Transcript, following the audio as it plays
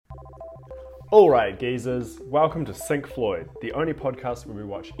Alright, geezers, welcome to Sync Floyd, the only podcast where we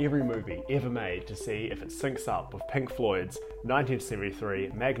watch every movie ever made to see if it syncs up with Pink Floyd's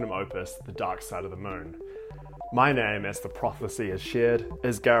 1973 magnum opus, The Dark Side of the Moon. My name, as the prophecy is shared,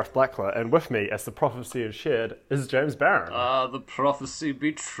 is Gareth Blackler, and with me, as the prophecy is shared, is James Barron. The prophecy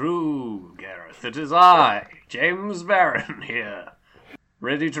be true, Gareth. It is I, James Barron, here,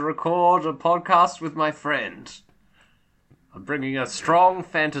 ready to record a podcast with my friend. I'm bringing a strong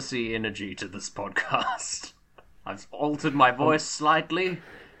fantasy energy to this podcast. I've altered my voice slightly.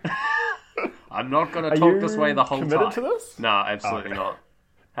 I'm not going to talk this way the whole time. Committed to this? No, absolutely not.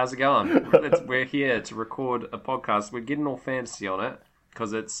 How's it going? We're here to record a podcast. We're getting all fantasy on it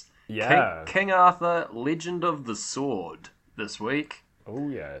because it's King Arthur, Legend of the Sword this week. Oh,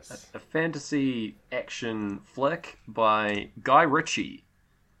 yes. A fantasy action flick by Guy Ritchie.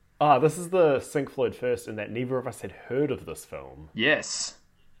 This is the Sync Floyd first, in that neither of us had heard of this film. Yes.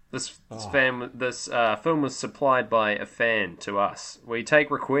 This film was supplied by a fan to us. We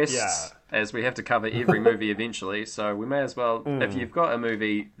take requests, as we have to cover every movie eventually, so we may as well, if you've got a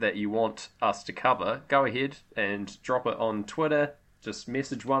movie that you want us to cover, go ahead and drop it on Twitter, just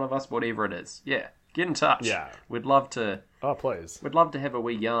message one of us, whatever it is. Yeah, get in touch. Yeah. We'd love to... Oh, please. We'd love to have a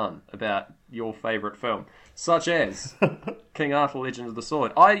wee yarn about your favourite film, such as King Arthur, Legend of the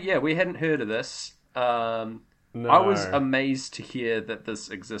Sword. We hadn't heard of this. No. I was amazed to hear that this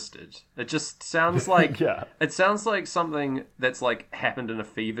existed. It just sounds like it sounds like something that's like happened in a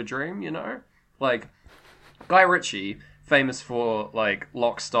fever dream, you know? Like Guy Ritchie, famous for like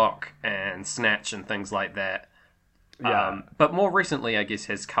Lock, Stock and Snatch and things like that. Yeah. But more recently, I guess,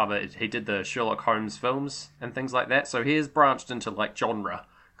 he did the Sherlock Holmes films and things like that. So he has branched into like genre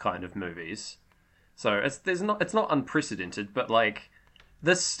kind of movies. So it's not unprecedented, but like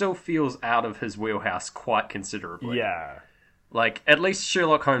this still feels out of his wheelhouse quite considerably. Yeah. Like at least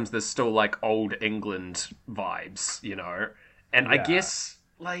Sherlock Holmes, there's still like old England vibes, you know. And I guess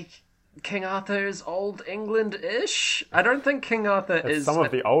like King Arthur is old England-ish. I don't think King Arthur is some of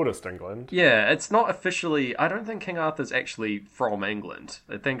the oldest England. Yeah, it's not officially... I don't think King Arthur's actually from England.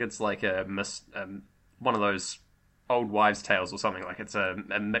 I think it's like one of those old wives' tales or something. Like it's a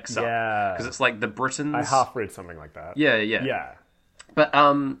mix-up. Yeah. Because it's like the Britons... I half read something like that. Yeah. But,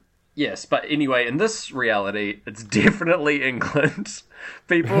 yes, but anyway, in this reality, it's definitely England.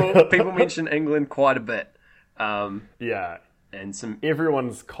 People mention England quite a bit. Yeah. And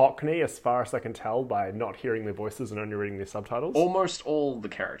everyone's Cockney, as far as I can tell, by not hearing their voices and only reading their subtitles. Almost all the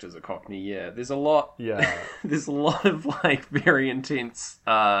characters are Cockney. Yeah, there's a lot. Yeah, there's a lot of like very intense,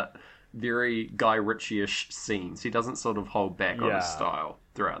 very Guy Ritchie-ish scenes. He doesn't sort of hold back on his style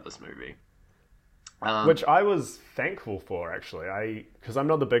throughout this movie, which I was thankful for actually. Because I'm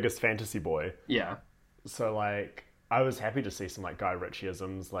not the biggest fantasy boy. Yeah. So like, I was happy to see some like Guy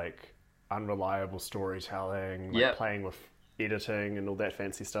Ritchie-isms, like unreliable storytelling, like playing with editing and all that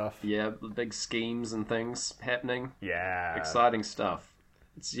fancy stuff. Yeah, big schemes and things happening. Yeah. Exciting stuff.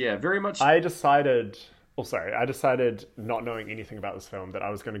 It's, very much... I decided, not knowing anything about this film, that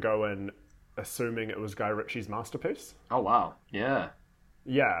I was going to go in assuming it was Guy Ritchie's masterpiece. Oh, wow. Yeah.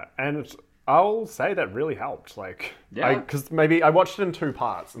 Yeah, and I'll say that really helped. Like, because maybe I watched it in two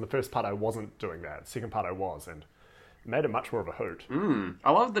parts, and the first part I wasn't doing that. The second part I was, and it made it much more of a hoot.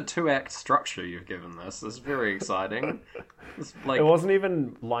 I love the 2-act structure you've given this. It's very exciting. It wasn't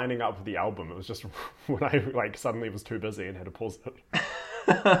even lining up with the album. It was just when I suddenly was too busy and had to pause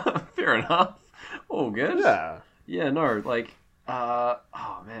it. Fair enough. All good. Yeah. Yeah, no, like, oh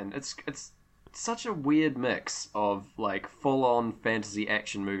man, it's such a weird mix of like full-on fantasy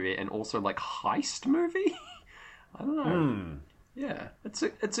action movie and also like heist movie. I don't know. Yeah, it's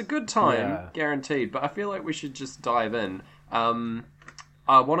a good time, guaranteed. But I feel like we should just dive in.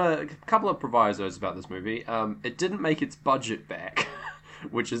 I want a couple of provisos about this movie. It didn't make its budget back,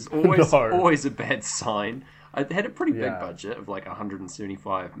 which is always a bad sign. It had a pretty big budget of like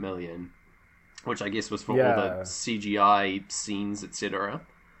 175 million, which I guess was for all the CGI scenes, etc.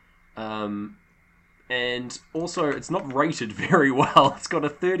 And also, it's not rated very well. It's got a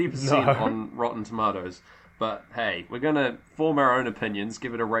 30% on Rotten Tomatoes. But hey, we're going to form our own opinions,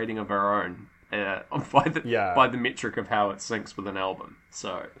 give it a rating of our own, by the metric of how it syncs with an album.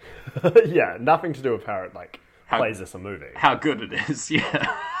 So, yeah, nothing to do with how it plays as a movie. How good it is,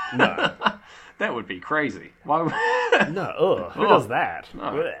 yeah. No. That would be crazy. Why? No, who does that?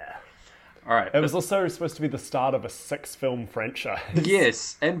 No. All right. It was also supposed to be the start of a 6-film franchise.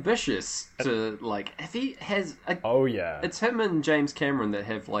 Yes, ambitious to like. If he has, it's him and James Cameron that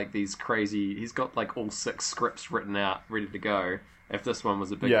have like these crazy. He's got like all 6 scripts written out, ready to go. If this one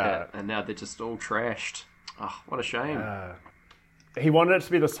was a big hit, and now they're just all trashed. Oh, what a shame. he wanted it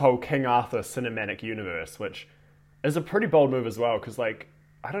to be this whole King Arthur cinematic universe, which is a pretty bold move as well, because, like,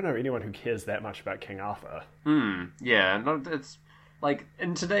 I don't know anyone who cares that much about King Arthur. Yeah, no, it's like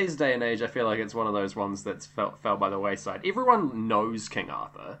in today's day and age, I feel like it's one of those ones that's fell by the wayside. Everyone knows King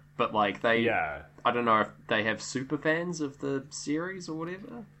Arthur, but like I don't know if they have super fans of the series or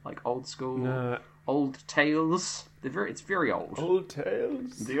whatever, like old school, old tales. It's very old. Old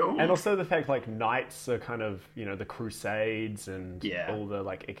tales. The old. And also the fact, like, knights are kind of, the Crusades and Yeah. all the,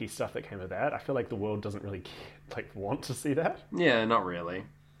 like, icky stuff that came with that. I feel like the world doesn't really, want to see that. Yeah, not really.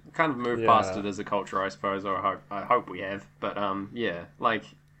 Kind of moved past it as a culture, I suppose, or I hope we have. But, yeah, like,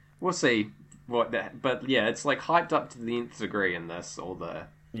 we'll see what that... But, yeah, it's, like, hyped up to the nth degree in this, all the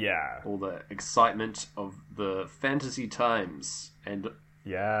excitement of the fantasy times, and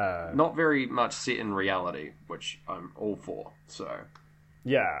not very much set in reality, which I'm all for, so...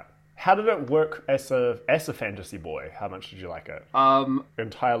 Yeah. How did it work as a fantasy boy? How much did you like it?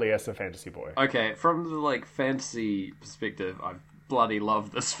 Entirely as a fantasy boy. Okay, from the, like, fantasy perspective, I bloody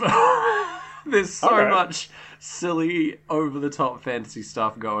love this film. There's so much silly, over-the-top fantasy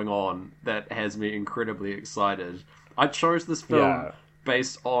stuff going on that has me incredibly excited. I chose this film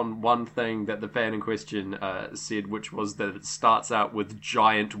based on one thing that the fan in question said, which was that it starts out with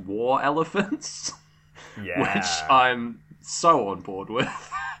giant war elephants, which I'm so on board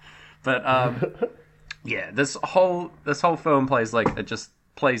with. But yeah, this whole film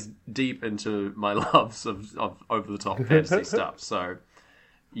plays deep into my loves of over the top fantasy stuff. So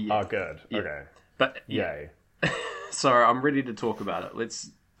yeah. Oh, good. Yeah. Okay. But yay. So I'm ready to talk about it. Let's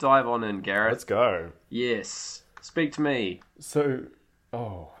dive on in, Garrett. Let's go. Yes. Speak to me. So,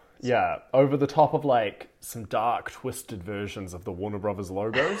 over the top of, like, some dark, twisted versions of the Warner Brothers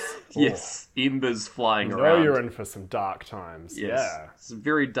logos. Yes, embers flying around. You know you're in for some dark times. Yes. Yeah. Some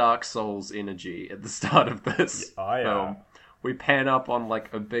very Dark Souls energy at the start of this film. We pan up on,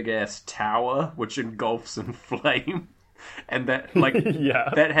 like, a big-ass tower, which engulfs in flame. And that, like,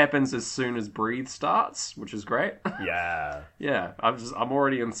 that happens as soon as Breathe starts, which is great. Yeah. Yeah, I'm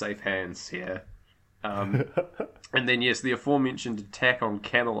already in safe hands here. And then, yes, the aforementioned attack on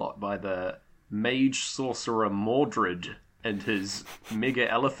Camelot by the mage sorcerer Mordred and his mega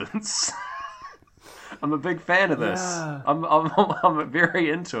elephants. I'm a big fan of this. Yeah. I'm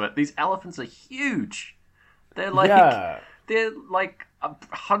very into it. These elephants are huge. They're like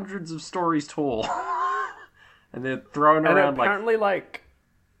hundreds of stories tall, and they're thrown around. Apparently, like,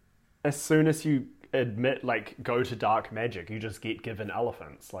 as soon as you go to dark magic, you just get given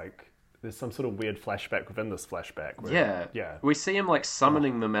elephants. Like, there's some sort of weird flashback within this flashback. Where, we see him like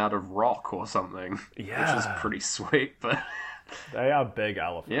summoning them out of rock or something, which is pretty sweet. But they are big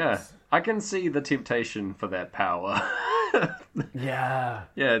elephants. Yeah, I can see the temptation for that power. Yeah,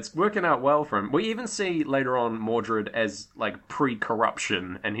 it's working out well for him. We even see later on Mordred as like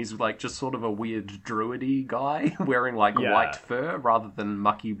pre-corruption, and he's like just sort of a weird druidy guy wearing like white fur rather than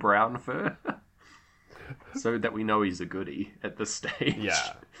mucky brown fur. So that we know he's a goodie at this stage.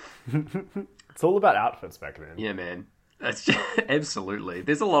 Yeah. It's all about outfits back then. Yeah, man. That's absolutely.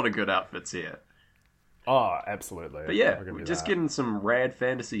 There's a lot of good outfits here. Oh, absolutely. But yeah, we're just getting some rad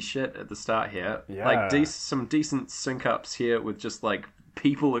fantasy shit at the start here. Yeah. Like some decent sync-ups here with just like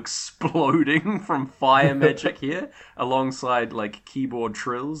people exploding from fire magic here alongside like keyboard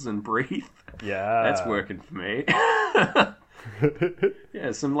trills and breathe. Yeah. That's working for me.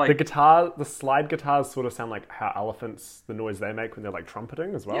 Yeah, some like the slide guitars sort of sound like how elephants, the noise they make when they're like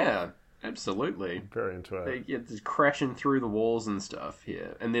trumpeting as well. Yeah, absolutely. I'm very into it. They're just crashing through the walls and stuff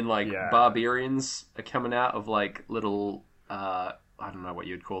here, and then like barbarians are coming out of like little I don't know what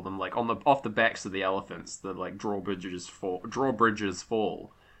you'd call them, like off the backs of the elephants. The like drawbridges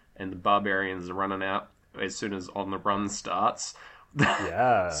fall, and the barbarians are running out as soon as On the Run starts.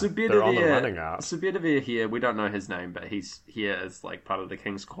 Yeah, they're on the running out. Subedivir here, we don't know his name, but he's here as like part of the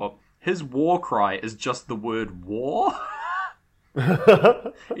King's Court. His war cry is just the word war.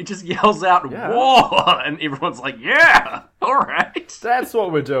 He just yells out war, and everyone's like, yeah, all right. That's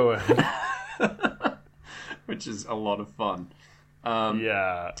what we're doing. Which is a lot of fun.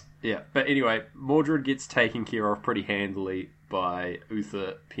 Yeah. But anyway, Mordred gets taken care of pretty handily by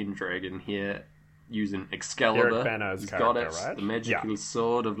Uther Pendragon here. Using Excalibur. Eric Bana's He's character, got it, right? The magical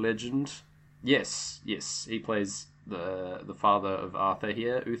sword of legend. Yes. He plays the father of Arthur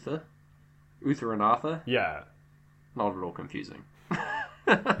here, Uther. Uther and Arthur. Yeah. Not at all confusing.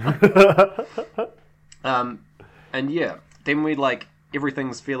 And yeah, then we like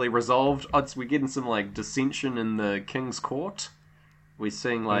everything's fairly resolved. We're getting some like dissension in the King's Court. We're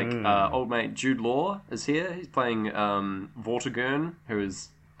seeing like old mate Jude Law is here. He's playing Vortigern, who is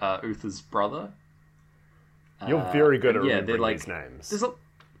Uther's brother. You're very good at yeah, remembering they're these names. There's a...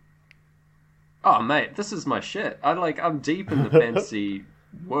 Oh mate, this is my shit. I'm deep in the fantasy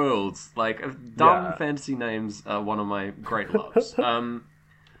worlds. Like dumb fantasy names are one of my great loves.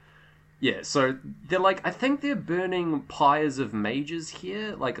 Yeah, so they're like, I think they're burning pyres of mages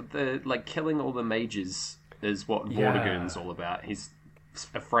here. Like the killing all the mages is what Vortigern's all about. He's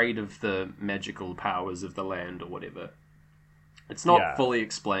afraid of the magical powers of the land or whatever. It's not fully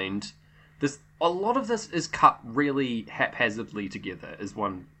explained. A lot of this is cut really haphazardly together, is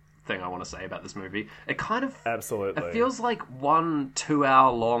one thing I want to say about this movie. It kind of... Absolutely. It feels like 1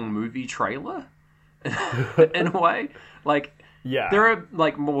 2-hour long movie trailer, in a way. Like, there are,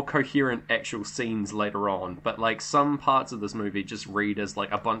 like, more coherent actual scenes later on, but, like, some parts of this movie just read as,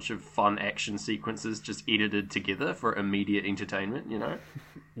 like, a bunch of fun action sequences just edited together for immediate entertainment, you know?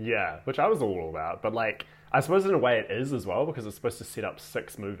 Yeah, which I was all about, but, like, I suppose in a way it is as well, because it's supposed to set up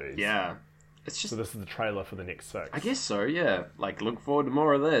 6 movies. Yeah. It's just... So this is the trailer for the next 6. I guess so, yeah. Like, look forward to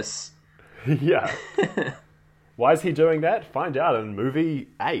more of this. Yeah. Why is he doing that? Find out in movie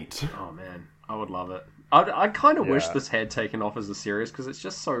 8. Oh, man. I would love it. I kind of wish this had taken off as a series, because it's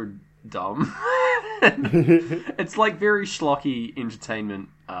just so dumb. It's, like, very schlocky entertainment,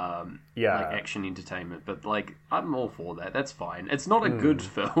 like, action entertainment, but, like, I'm all for that. That's fine. It's not a good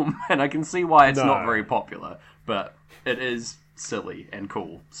film, and I can see why it's not very popular, but it is silly and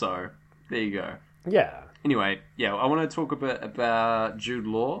cool, so... There you go. Yeah. Anyway, I want to talk a bit about Jude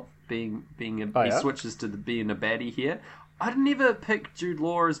Law being he switches to being a baddie here. I'd never pick Jude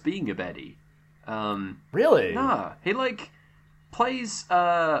Law as being a baddie. Really? Nah, he plays.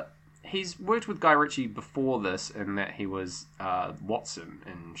 He's worked with Guy Ritchie before this, in that he was Watson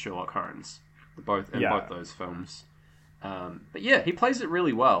in Sherlock Holmes, both those films. But yeah, he plays it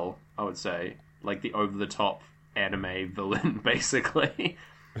really well. I would say, like the over the top anime villain, basically.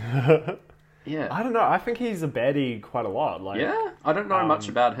 Yeah, I don't know. I think he's a baddie quite a lot. Like, I don't know much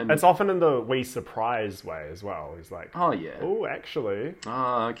about him. It's often in the wee surprise way as well. He's like, oh, actually.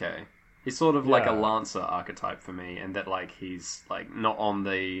 Oh, okay. He's sort of like a Lancer archetype for me, and that like he's like not on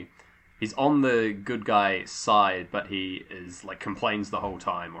the, he's on the good guy side, but he is like complains the whole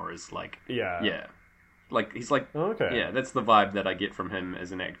time, or is like like he's like that's the vibe that I get from him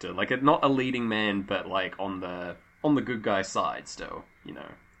as an actor. Like not a leading man, but like on the good guy side still, you know.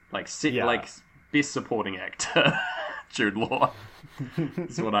 Like like best supporting actor, Jude Law.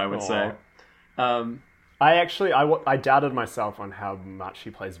 Is what I would say. I doubted myself on how much he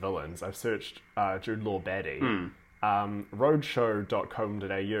plays villains. I've searched Jude Law baddie.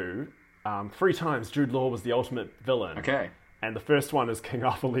 Roadshow.com.au. 3 times Jude Law was the ultimate villain. Okay. And the first one is King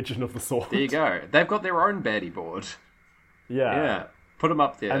Arthur: Legend of the Sword. There you go. They've got their own baddie board. Yeah. Put them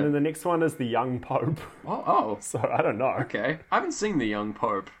up there. And then the next one is the Young Pope. Oh. So I don't know. Okay. I haven't seen the Young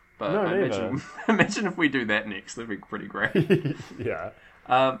Pope. But no, imagine if we do that next. That'd be pretty great. Yeah.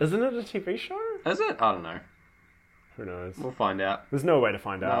 Isn't it a TV show? Is it? I don't know. Who knows? We'll find out. There's no way to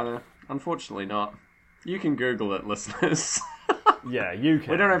find out. No, unfortunately not. You can Google it, listeners. Yeah, you can.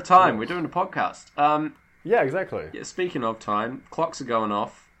 We don't have time. We're doing a podcast. Yeah, exactly. Yeah, speaking of time, clocks are going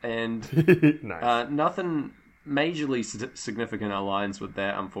off, and nice. Nothing majorly significant aligns with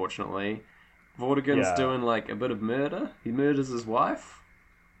that, unfortunately. Vortigern's doing like a bit of murder. He murders his wife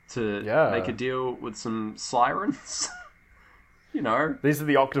to make a deal with some sirens. You know, these are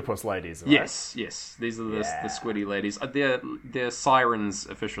the octopus ladies, right? Yes. These are the squiddy ladies. They're sirens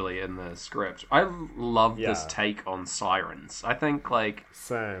officially in the script. I love this take on sirens. I think like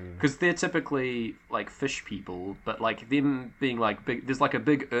same because they're typically like fish people, but like them being like big. There's like a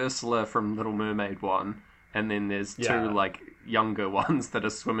big Ursula from Little Mermaid one, and then there's 2 like younger ones that are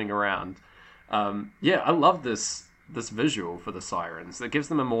swimming around. I love this visual for the sirens. It gives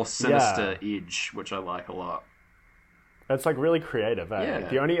them a more sinister edge, which I like a lot. It's like really creative, eh? Yeah.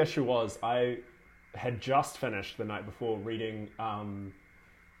 The only issue was I had just finished the night before reading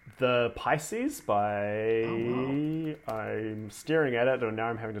The Pisces by... I'm staring at it and now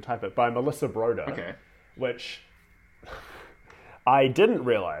I'm having to type it, by Melissa Broder. Okay. Which I didn't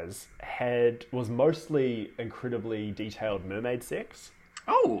realise was mostly incredibly detailed mermaid sex.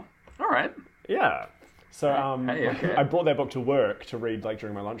 Oh, alright. Yeah. So okay. I brought that book to work to read like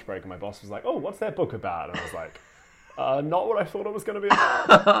during my lunch break, and my boss was like, "Oh, what's that book about?" And I was like, "Not what I thought it was going to be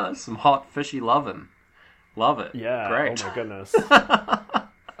about." Some hot fishy lovin'. Love it. Yeah. Great. Oh my goodness.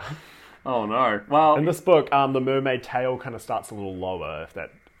 Oh no. Well, in this book, the mermaid tale kind of starts a little lower, if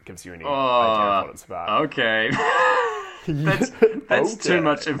that gives you any idea of what it's about. Okay. That's too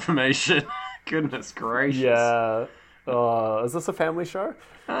much information. Goodness gracious. Yeah. Is this a family show?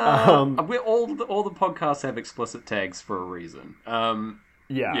 All the podcasts have explicit tags for a reason.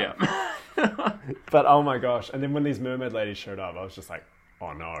 Yeah. Yeah. But oh my gosh. And then when these mermaid ladies showed up, I was just like,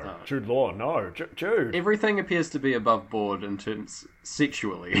 oh no. Jude Law, no. Jude. Everything appears to be above board in terms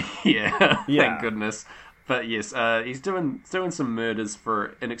sexually. Yeah. Yeah. Thank goodness. But yes, he's doing some murders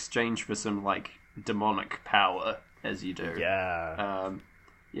in exchange for some like demonic power, as you do. Yeah.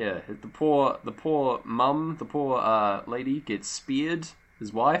 Yeah, the poor mum, the poor lady gets speared,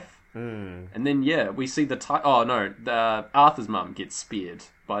 his wife, and then we see Arthur's mum gets speared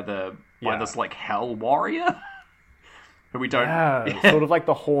by this like hell warrior, who we don't. Yeah, sort of like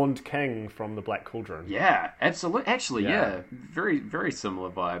the Horned King from the Black Cauldron. Yeah, absolutely. Actually, very very similar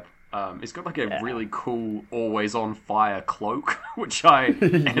vibe. It's got like a really cool always on fire cloak, which I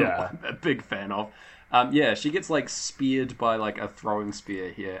am a big fan of. She gets like speared by like a throwing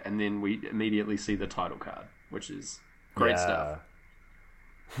spear here, and then we immediately see the title card, which is great stuff.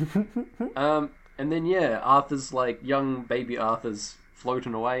 And then Arthur's like young baby Arthur's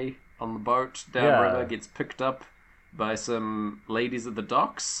floating away on the boat downriver, gets picked up by some ladies at the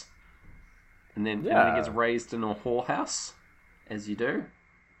docks, and then he gets raised in a whorehouse, as you do,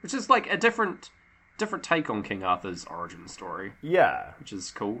 which is like a different take on King Arthur's origin story. Yeah, which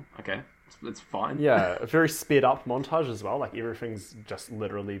is cool. Okay. It's fine. Yeah, a very sped up montage as well. Like everything's just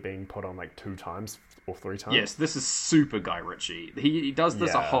literally being put on like 2 times or 3 times. Yes, this is super Guy Ritchie. He does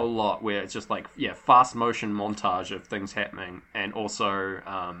this a whole lot, where it's just like fast motion montage of things happening, and also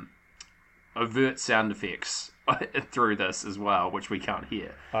overt sound effects through this as well, which we can't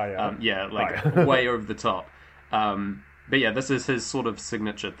hear. Oh yeah, way over the top. But yeah, this is his sort of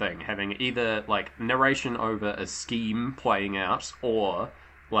signature thing, having either like narration over a scheme playing out, or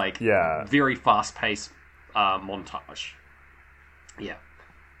like very fast-paced montage.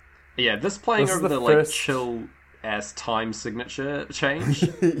 This playing over the like chill ass time signature change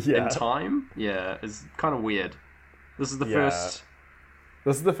in time is kind of weird. This is the first.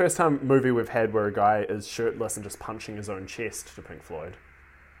 This is the first movie we've had where a guy is shirtless and just punching his own chest to Pink Floyd.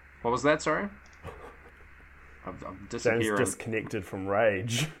 What was that? Sorry, I'm disappearing. James disconnected from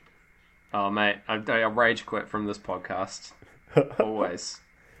rage. Oh mate, I rage quit from this podcast. Always.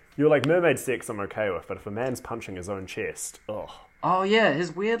 You're like, mermaid sex I'm okay with, but if a man's punching his own chest, ugh. Oh yeah,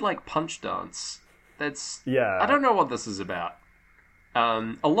 his weird like punch dance. That's I don't know what this is about.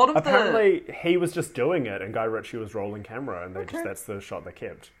 A lot of apparently he was just doing it, and Guy Ritchie was rolling camera, and that's the shot they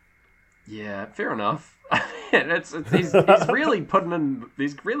kept. Yeah, fair enough. He's really putting in.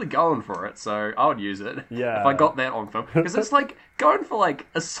 He's really going for it, so I would use it. Yeah, if I got that on film, because it's like going for like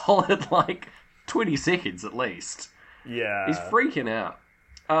a solid like 20 seconds at least. Yeah, he's freaking out.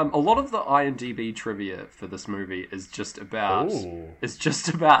 A lot of the IMDb trivia for this movie is just about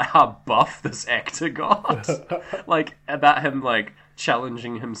how buff this actor got. Like about him like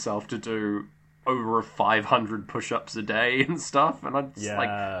challenging himself to do over 500 push-ups a day and stuff, and I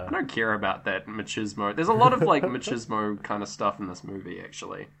don't care about that machismo. There's a lot of like machismo kind of stuff in this movie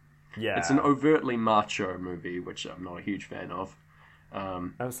actually. Yeah, it's an overtly macho movie, which I'm not a huge fan of.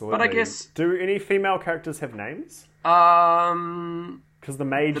 Absolutely, but I guess, do any female characters have names? Because the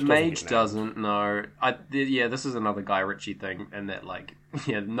mage doesn't. No, this is another Guy Ritchie thing, and that like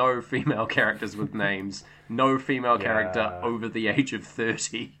no female characters with names, no female character over the age of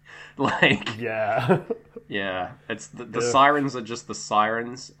 30. Like it's the sirens are just the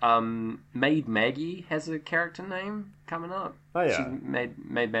sirens. Maid Maggie has a character name coming up. Oh yeah, she's Maid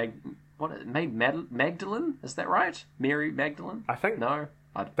Magdalene. Is that right? Mary Magdalene? I think no.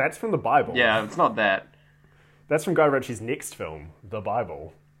 That's from the Bible. Yeah, it's not that. That's from Guy Ritchie's next film, The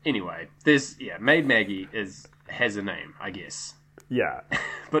Bible. Anyway, there's Maid Maggie has a name, I guess. Yeah,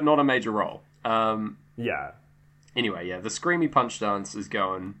 but not a major role. Yeah. Anyway, the screamy punch dance is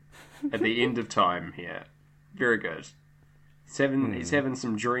going at the end of time here. Very good. He's having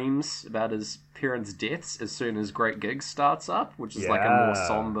some dreams about his parents' deaths as soon as Great Gig starts up, which is like a more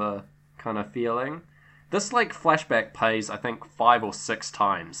somber kind of feeling. This like flashback plays, I think, 5 or 6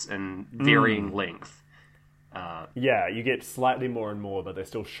 times in varying length. You get slightly more and more, but they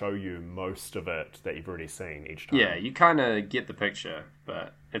still show you most of it that you've already seen each time. Yeah, you kind of get the picture,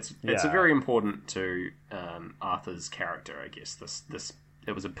 but it's very important to Arthur's character, I guess. This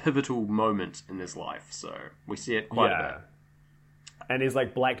it was a pivotal moment in his life, so we see it quite a bit. And he's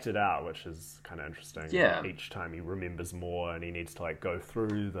like blacked it out, which is kind of interesting. Yeah, each time he remembers more, and he needs to like go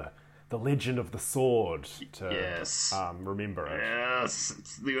through the legend of the sword to remember it. Yes,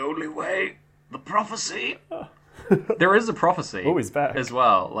 it's the only way. The prophecy. There is a prophecy. Oh, he's back as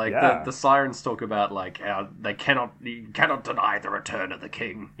well. Like the sirens talk about like how you cannot deny the return of the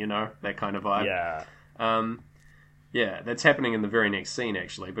king. You know, that kind of vibe. Yeah. That's happening in the very next scene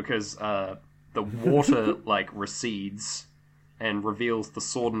actually, because the water like recedes, and reveals the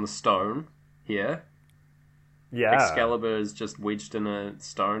sword and the stone here. Yeah. Excalibur is just wedged in a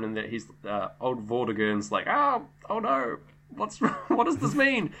stone, and that he's old Vortigern's like, oh no, what does this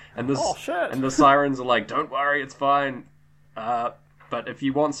mean? And this, oh shit! And the sirens are like, don't worry, it's fine. But if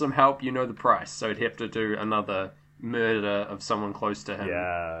you want some help, you know the price. So he'd have to do another murder of someone close to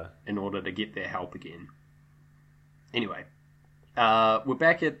him in order to get their help again. Anyway, we're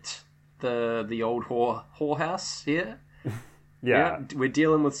back at the old whorehouse here. Yeah, we're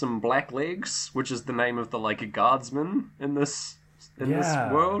dealing with some black legs, which is the name of the guardsman in this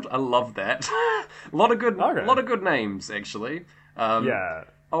world. I love that. a lot of good names actually.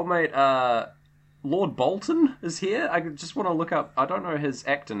 Old mate, Lord Bolton is here. I just want to look up. I don't know his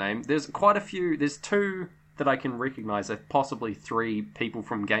actor name. There's quite a few. There's two that I can recognize. Possibly three people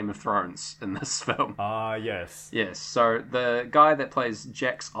from Game of Thrones in this film. Yes. Yes. So the guy that plays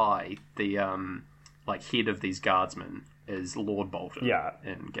Jack's Eye, the head of these guardsmen, is Lord Bolton.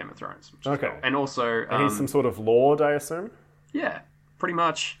 In Game of Thrones. Which is cool. And also, he's some sort of lord, I assume. Yeah, pretty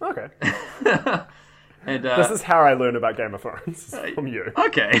much. Okay. And this is how I learn about Game of Thrones from you.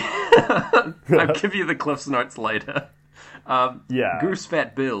 Okay. I'll give you the Cliff's Notes later. Goose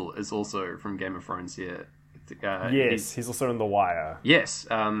Fat Bill is also from Game of Thrones here. Yes, he's also in The Wire. Yes,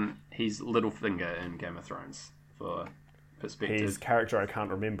 he's Littlefinger in Game of Thrones, for perspective. His character I can't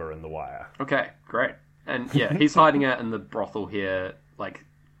remember in The Wire. Okay, great. And yeah, he's hiding out in the brothel here,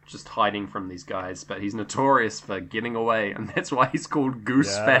 just hiding from these guys, but he's notorious for getting away, and that's why he's called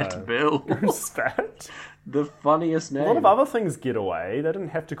Goose Fat Bill. Goose Fat? The funniest name. A lot of other things get away. They didn't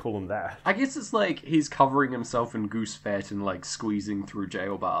have to call him that. I guess it's he's covering himself in goose fat and squeezing through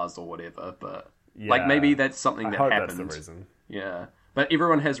jail bars or whatever, but maybe that's something that happened. That's the reason. Yeah. But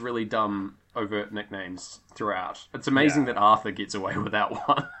everyone has really dumb, overt nicknames throughout. It's amazing that Arthur gets away without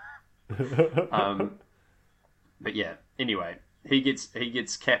one. But yeah, anyway, he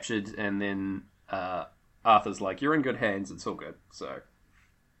gets captured, and then Arthur's like, "You're in good hands. It's all good." So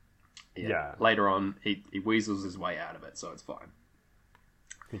yeah. Later on, he weasels his way out of it, so it's fine.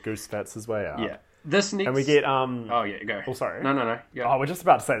 He goose fats his way out. Yeah. This next... And we get... Oh, yeah, go. Oh, sorry. No. Go. Oh, we're just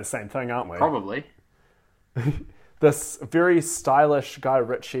about to say the same thing, aren't we? Probably. This very stylish Guy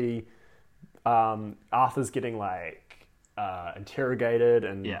Ritchie... Arthur's getting, interrogated,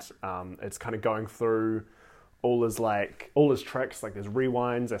 and it's kind of going through all his tricks. There's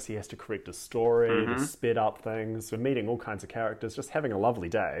rewinds as he has to correct his story, to sped up things. We're meeting all kinds of characters, just having a lovely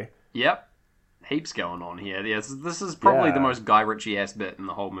day. Yep. Heaps going on here. Yes, this is probably the most Guy Ritchie-ass bit in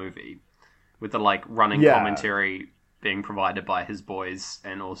the whole movie. With the, running commentary being provided by his boys,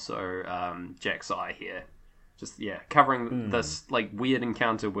 and also Jack's Eye here. Just, covering this, weird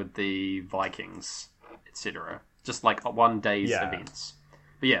encounter with the Vikings, etc. Just, one day's events.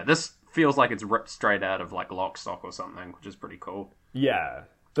 But yeah, this feels like it's ripped straight out of, Lock, Stock or something, which is pretty cool. Yeah.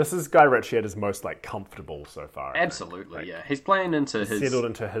 This is Guy Ritchie at his most, comfortable so far. Absolutely, yeah. He's playing into his... settled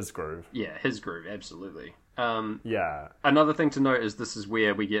into his groove. Yeah, his groove, absolutely. Another thing to note is this is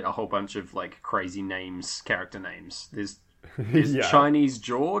where we get a whole bunch of, character names. There's Chinese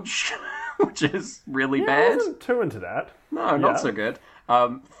George, which is really bad. I wasn't too into that. No, not so good.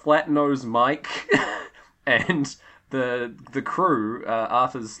 Flat Nose Mike, and the crew,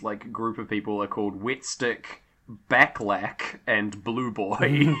 Arthur's, group of people are called Wet Stick, Backlack, and Blue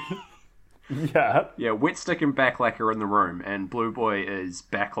Boy. Yeah, Wet Stick and Backlack are in the room, and Blue Boy is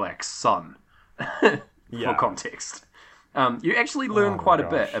Backlack's son, for context. You actually learn quite a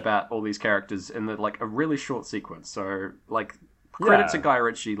bit about all these characters in a really short sequence, so, credit to Guy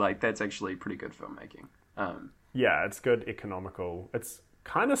Ritchie, that's actually pretty good filmmaking. It's good, economical. It's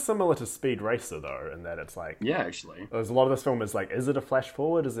kind of similar to Speed Racer, though, in that it's Yeah, actually. There's a lot of this film is is it a flash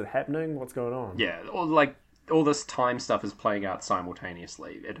forward? Is it happening? What's going on? Yeah, or all this time stuff is playing out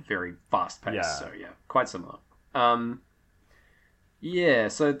simultaneously at a very fast pace. So quite similar. So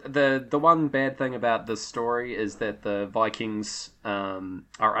the one bad thing about this story is that the Vikings are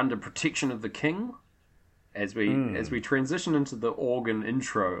under protection of the king. As we transition into the organ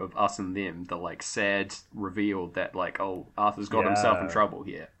intro of Us and Them, the sad reveal that Arthur's got himself in trouble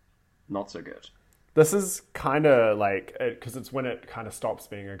here. Not so good. This is kind of because it's when it kind of stops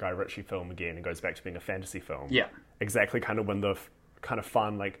being a Guy Ritchie film again and goes back to being a fantasy film. Yeah. Exactly kind of when the kind of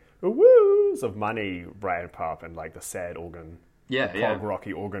fun, woos of money ramp up and the sad organ, prog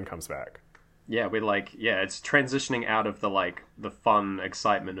rocky organ comes back. Yeah, we're it's transitioning out of the fun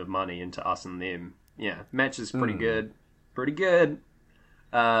excitement of money into Us and Them. Yeah, match is pretty good. Pretty good.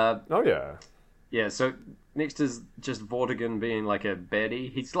 Yeah, so next is just Vortigern being a baddie.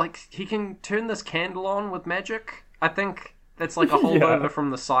 He's he can turn this candle on with magic. I think that's a holdover from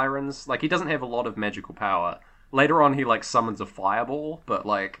the sirens. He doesn't have a lot of magical power, later on he like summons a fireball, but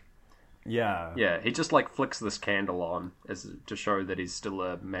like Yeah. yeah, he just like flicks this candle on to show that he's still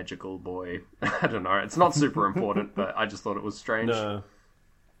a magical boy. I don't know. It's not super important, but I just thought it was strange. No.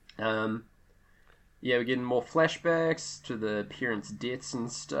 Yeah, we're getting more flashbacks to the parents' deaths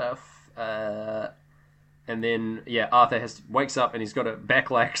and stuff. And then, yeah, Arthur wakes up and he's got a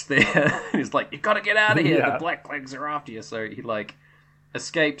Blacklax there. He's like, you gotta get out of here! Yeah. The Blacklags are after you! So he, like,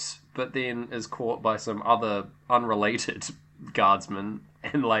 escapes, but then is caught by some other unrelated guardsmen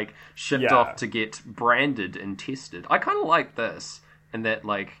and, like, shipped off to get branded and tested. I kind of like this, and that,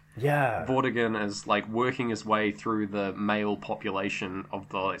 like, Yeah. Vortigern is like working his way through the male population of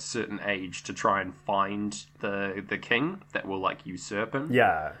the like, certain age to try and find the king that will like usurp him.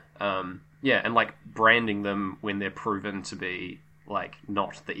 Yeah. Yeah, and like branding them when they're proven to be like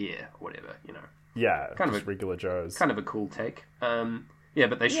not the heir or whatever, you know. Yeah. Kind of just regular Joes. Kind of a cool take. Yeah,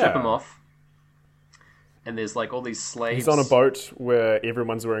 but they ship him off, and there's like all these slaves. He's on a boat where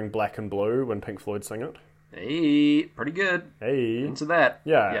everyone's wearing black and blue when Pink Floyd sing it. Hey, pretty good. Hey. Into that.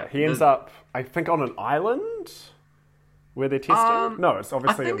 Yeah, he ends up, I think, on an island where they're testing. No, it's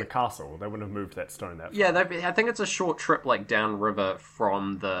obviously in the castle. They wouldn't have moved that stone that far. Yeah, I think it's a short trip, like downriver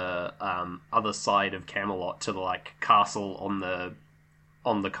from the other side of Camelot to the like castle on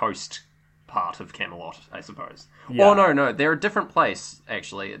the coast part of Camelot, I suppose. Yeah. Oh no, they're a different place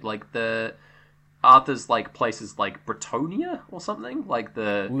actually. Like the Arthur's like places like Bretonia or something, like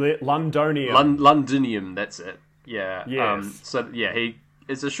the Londonium. Londinium. That's it. Yeah. Yes. So yeah,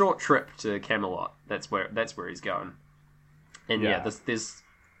 it's a short trip to Camelot. That's where he's going. And yeah, there's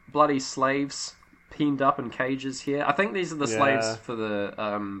bloody slaves pinned up in cages here. I think these are the slaves for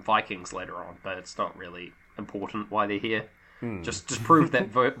the Vikings later on, but it's not really important why they're here. Just to prove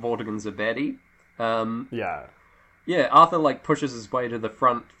that Vortigern's a baddie. Yeah. Yeah, Arthur like pushes his way to the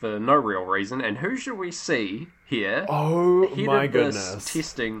front for no real reason, and who should we see here? Oh Head my of goodness. this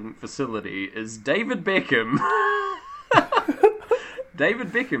testing facility is David Beckham.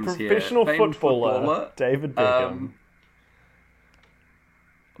 David Beckham's Professional here. footballer David Beckham.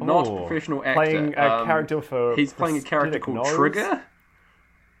 Not professional actor. Playing a character for He's playing a character prosthetic called nose? Trigger.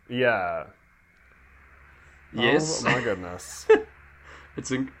 Yeah. Yes. Oh my goodness.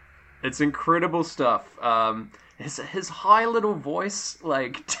 It's incredible stuff. His high little voice,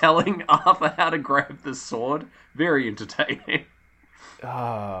 like, telling Arthur how to grab the sword, very entertaining.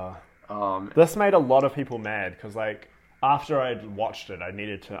 This made a lot of people mad, because, like, after I'd watched it, I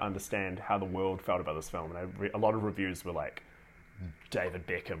needed to understand how the world felt about this film, and a lot of reviews were like, David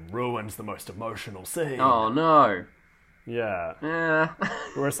Beckham ruins the most emotional scene. Oh, no. Yeah. Yeah.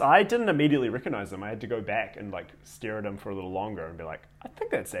 Whereas I didn't immediately recognize him. I had to go back and, like, stare at him for a little longer and be like, I think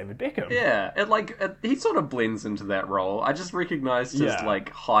that's David Beckham. Yeah, he sort of blends into that role. I just recognized his, like,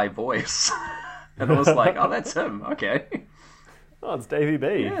 high voice. And I was like, oh, that's him. Okay. Oh, it's Davey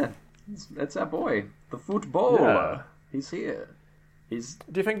B. Yeah, that's our boy. The footballer. Yeah. He's here. Do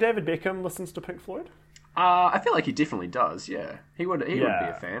you think David Beckham listens to Pink Floyd? I feel like he definitely does, yeah. He would be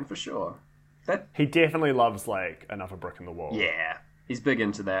a fan, for sure. He definitely loves, like, Another Brick in the Wall. Yeah. He's big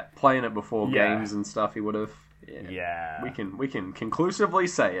into that. Playing it before games and stuff, he would have. Yeah. We can conclusively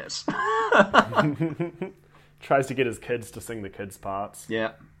say it. Tries to get his kids to sing the kids' parts.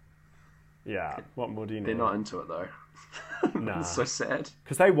 Yeah. Yeah. What more do you need? They're not into it, though. Nah. It's so sad.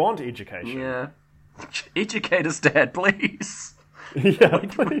 Because they want education. Yeah. Educate us, Dad, please. Yeah,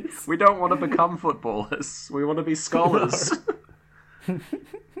 please. We don't want to become footballers. We want to be scholars.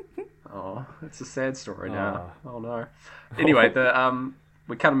 Oh, it's a sad story now. Oh no. Anyway,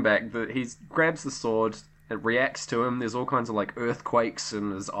 we cut him back. He grabs the sword. It reacts to him. There's all kinds of like earthquakes,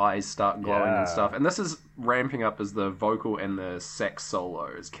 and his eyes start glowing and stuff. And this is ramping up as the vocal and the sax solo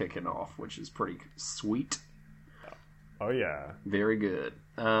is kicking off, which is pretty sweet. Oh yeah. Very good.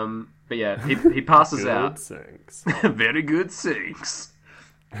 But yeah, he passes out. Sings. Very good sings.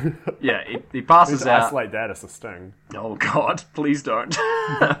 Yeah, he passes out. Isolate that as a sting. Oh God, please don't.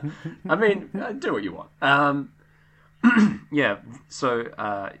 I mean, do what you want. Yeah,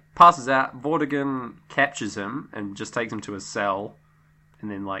 so passes out. Vortigern captures him and just takes him to his cell,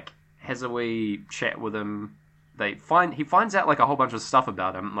 and then like has a wee chat with him. He finds out like a whole bunch of stuff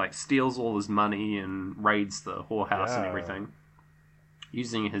about him, like steals all his money and raids the whorehouse and everything,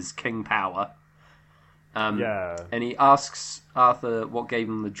 using his king power. And he asks Arthur what gave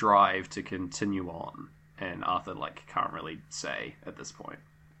him the drive to continue on, and Arthur like can't really say at this point,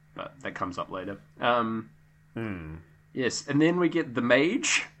 but that comes up later. Yes, and then we get the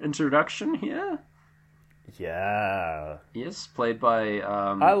mage introduction here. Yeah. Yes, played by.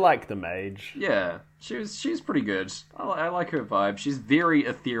 I like the mage. Yeah, she's pretty good. I like her vibe. She's very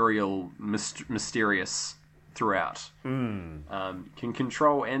ethereal, mysterious throughout. Can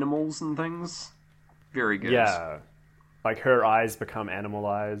control animals and things. Very good. Yeah. Like her eyes become animal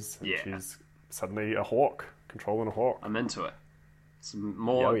eyes. And Yeah. she's suddenly a hawk, controlling a hawk. I'm into it. Some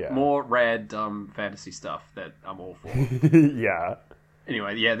more yeah. more rad fantasy stuff that I'm all for. Yeah.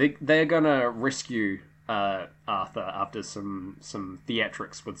 Anyway, yeah, they're gonna rescue Arthur after some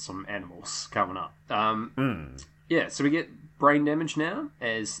theatrics with some animals coming up. Yeah, so we get brain damage now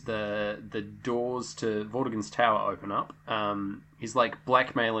as the doors to Vortigern's tower open up. He's like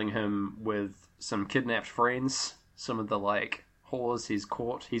blackmailing him with some kidnapped friends, some of the like whores he's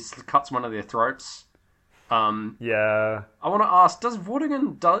caught. He cuts one of their throats. Yeah. I want to ask, does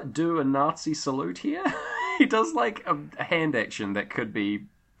Vortigern do a Nazi salute here? He does like a hand action that could be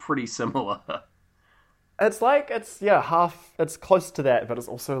pretty similar. It's like, it's close to that, but it's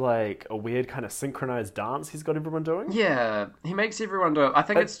also like a weird kind of synchronized dance he's got everyone doing. Yeah, he makes everyone do it. I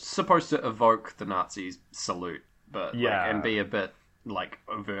think it's supposed to evoke the Nazis salute, but Yeah. and be a bit like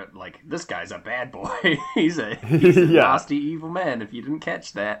overt, like this guy's a bad boy. he's a nasty evil man. If you didn't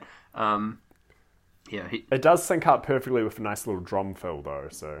catch that, yeah. It does sync up perfectly with a nice little drum fill though.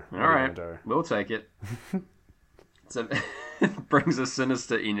 So All right, we'll take it. So it brings a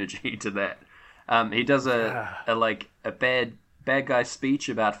sinister energy to that. He does a bad guy speech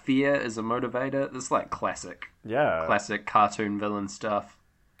about fear as a motivator. This like classic cartoon villain stuff.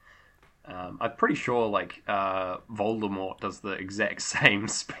 I'm pretty sure like Voldemort does the exact same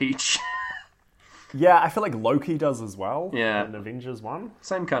speech. Yeah, I feel like Loki does as well. Yeah. in Avengers 1.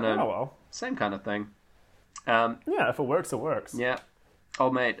 Same kind of thing. Yeah, if it works, it works. Yeah.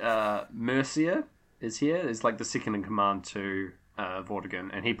 Old mate Mercia is here. Is like the second in command to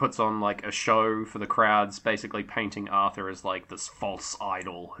Vortigern, and he puts on like a show for the crowds, basically painting Arthur as like this false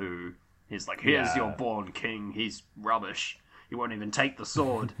idol who is like, here's your born king, he's rubbish, he won't even take the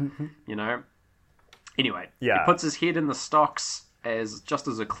sword, you know? Anyway, he puts his head in the stocks just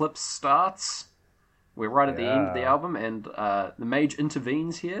as Eclipse starts. We're right at the end of the album, and the mage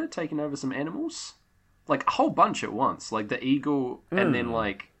intervenes here, taking over some animals. Like, a whole bunch at once. Like, the eagle, and then,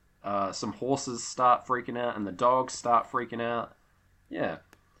 like, some horses start freaking out, and the dogs start freaking out. Yeah.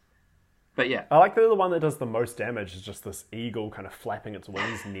 But, yeah. I like that the one that does the most damage is just this eagle kind of flapping its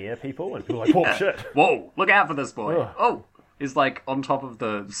wings near people, and people are like, oh, shit. Whoa, look out for this boy. Ugh. Oh, he's, like, on top of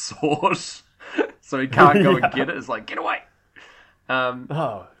the sword, so he can't go and get it. It's like, get away.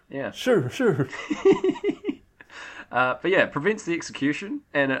 Yeah. Shoo. But yeah, it prevents the execution,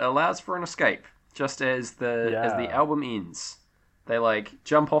 and it allows for an escape, just as the album ends. They, like,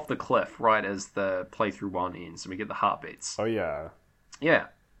 jump off the cliff right as the playthrough 1 ends, and we get the heartbeats. Oh, yeah. Yeah.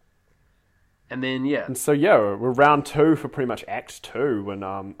 And then, yeah. And so, yeah, we're round 2 for pretty much Act 2, when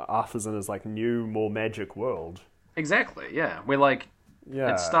Arthur's in his, like, new, more magic world. Exactly, yeah. We're, like,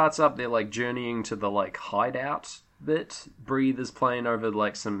 it starts up, they're, like, journeying to the, like, hideout bit. Breathe is playing over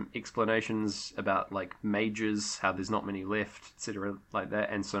like some explanations about like mages, how there's not many left, etc., like that,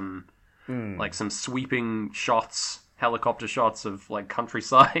 and some like some sweeping shots, helicopter shots of like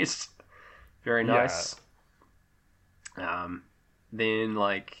countryside. Very nice. Then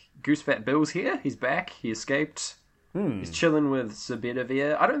like Goose Fat Bill's here. He's back. He escaped. He's chilling with Sir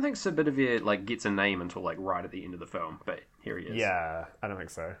Bedivere. I don't think Sir Bedivere like gets a name until like right at the end of the film, but here he is. Yeah, I don't think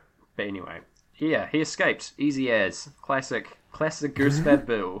so. But anyway. Yeah, he escaped. Easy as. Classic Goose Fat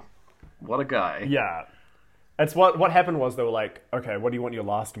Bill. What a guy. Yeah. It's what happened was they were like, okay, what do you want your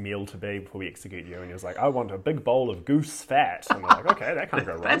last meal to be before we execute you? And he was like, I want a big bowl of goose fat. And they're like, okay, that can't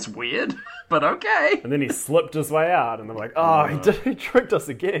go wrong. That's weird, but okay. And then he slipped his way out, and they're like, oh, he tricked us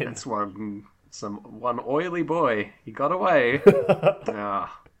again. That's one oily boy. He got away.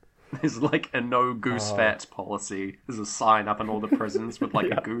 There's like a no goose fat policy. There's a sign up in all the prisons with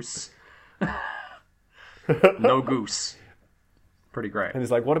like a goose. No goose. Pretty great. And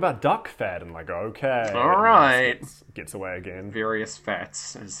he's like, what about duck fat? And like, okay. All right. Gets away again. Various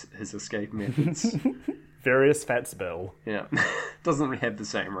fats as his escape methods. Various fats bill. Yeah. Doesn't have the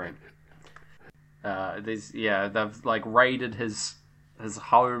same ring. They've like raided his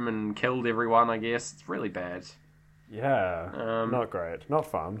home and killed everyone, I guess. It's really bad. Yeah. Not great. Not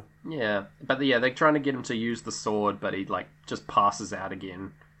fun. Yeah. But yeah, they're trying to get him to use the sword, but he like just passes out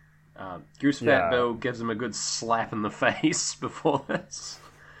again. Goose Fat Bill gives him a good slap in the face before this.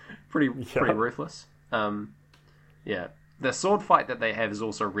 Pretty ruthless. The sword fight that they have is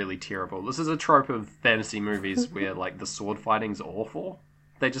also really terrible. This is a trope of fantasy movies where like the sword fighting's awful.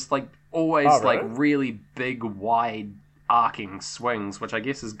 They just like always like really big, wide, arcing swings, which I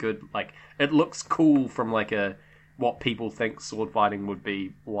guess is good. Like it looks cool from like what people think sword fighting would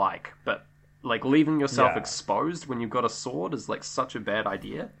be like, but like leaving yourself exposed when you've got a sword is like such a bad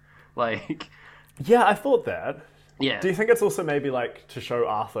idea. Like, Yeah, I thought that. Yeah. Do you think it's also maybe like to show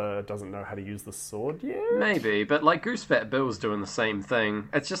Arthur doesn't know how to use the sword yet? Maybe, but like Goose Fat Bill's doing the same thing.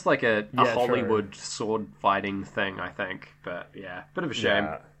 It's just like a Yeah, Hollywood sword fighting thing, I think. But yeah, bit of a shame.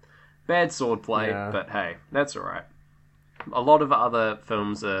 Yeah. Bad sword play, Yeah. but hey, that's alright. A lot of other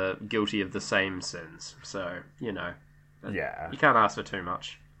films are guilty of the same sins, so, you know, Yeah. you can't ask for too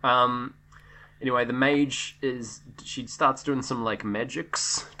much. Anyway, the mage she starts doing some like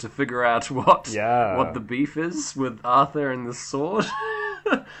magics to figure out what the beef is with Arthur and the sword.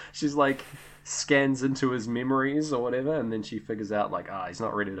 She's like scans into his memories or whatever, and then she figures out like, he's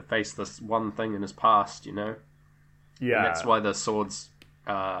not ready to face this one thing in his past, you know? Yeah. And that's why the sword's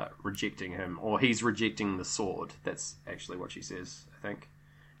rejecting him, or he's rejecting the sword. That's actually what she says, I think.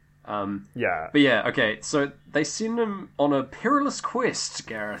 Yeah. But yeah, okay, so they send him on a perilous quest,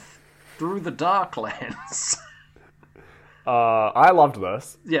 Gareth, through the Darklands. I loved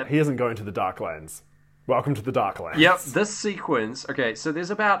this. Yeah. He isn't going to the Darklands. Welcome to the Darklands. Yep, this sequence, okay, so there's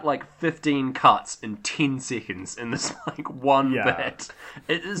about like 15 cuts in 10 seconds in this like one bit.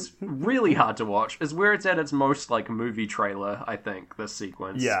 It is really hard to watch. It's where it's at its most like movie trailer, I think, this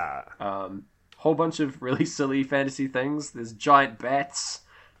sequence. Yeah. Whole bunch of really silly fantasy things. There's giant bats,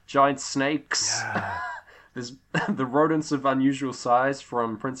 giant snakes. Yeah. There's the rodents of unusual size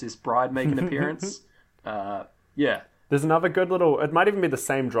from Princess Bride make an appearance. Yeah. There's another good little... It might even be the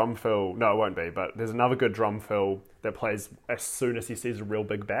same drum fill. No, it won't be, but there's another good drum fill that plays as soon as he sees a real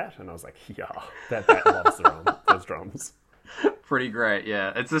big bat, and I was like, yeah, that bat loves those drums. Pretty great,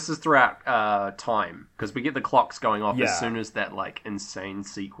 yeah. This is throughout time, because we get the clocks going off as soon as that like insane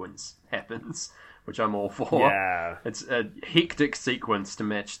sequence happens, which I'm all for. Yeah. It's a hectic sequence to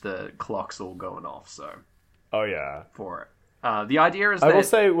match the clocks all going off, so... Oh, yeah. For it. The idea is I that... will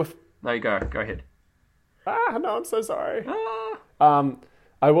say with... No, you go ahead. No, I'm so sorry.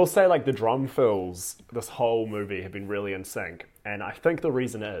 I will say, like, the drum fills this whole movie have been really in sync, and I think the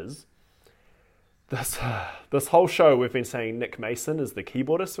reason is this whole show we've been saying Nick Mason is the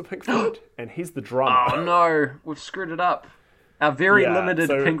keyboardist for Pink Floyd, and he's the drummer. Oh no, we've screwed it up. Our very limited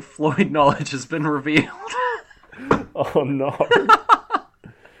Pink Floyd knowledge has been revealed. Oh no.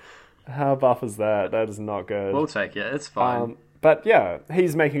 How buff is that? That is not good. We'll take it, it's fine. But yeah,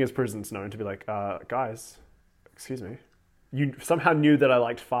 he's making his presence known to be like, guys, excuse me. You somehow knew that I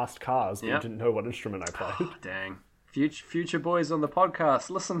liked fast cars, but you didn't know what instrument I played. Oh, dang. Future boys on the podcast,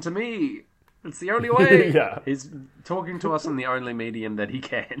 listen to me. It's the only way. Yeah. He's talking to us in the only medium that he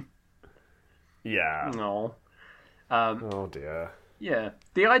can. Yeah. No. Oh dear. Yeah.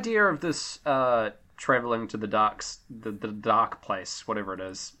 The idea of this traveling to the dark place, whatever it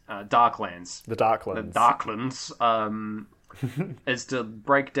is, Darklands. The Darklands. The Darklands, is to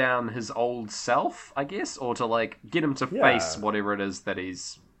break down his old self, I guess, or to like get him to face whatever it is that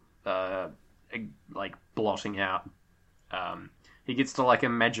he's like blotting out. He gets to like a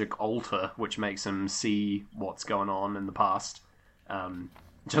magic altar, which makes him see what's going on in the past.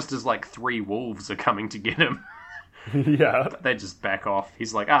 Just as like 3 wolves are coming to get him. Yeah. They just back off.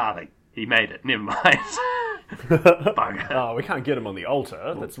 He's like, he made it. Never mind. Bugger. Oh, we can't get him on the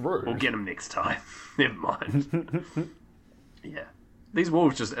altar. That's rude. We'll get him next time. Never mind. Yeah. These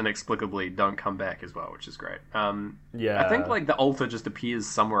wolves just inexplicably don't come back as well, which is great. Yeah. I think like the altar just appears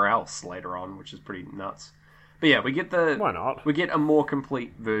somewhere else later on, which is pretty nuts. But yeah, we get Why not? We get a more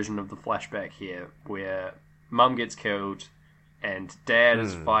complete version of the flashback here, where Mum gets killed and Dad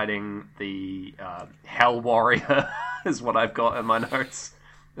is fighting the Hell Warrior, is what I've got in my notes.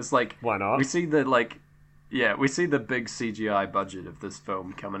 It's like, why not? We see the big CGI budget of this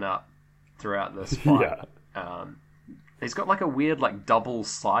film coming up throughout this fight. Yeah. He's got like a weird like double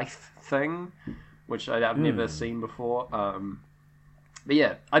scythe thing, which I've never seen before. But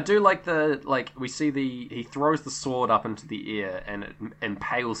yeah, I do like we see he throws the sword up into the air and it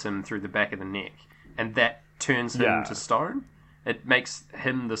impales him through the back of the neck, and that turns him to stone. It makes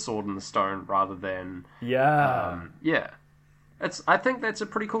him the sword in the stone rather than I think that's a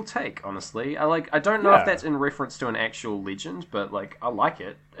pretty cool take, honestly. I don't know if that's in reference to an actual legend, but like I like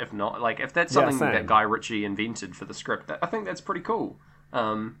it. If not, like if that's something that Guy Ritchie invented for the script, I think that's pretty cool.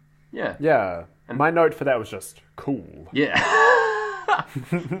 Yeah. Yeah. And my note for that was just cool. Yeah.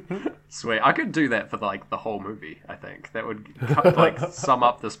 Sweet. I could do that for like the whole movie, I think. That would like sum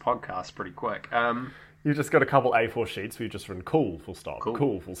up this podcast pretty quick. You've just got a couple A4 sheets where you just written cool, full stop.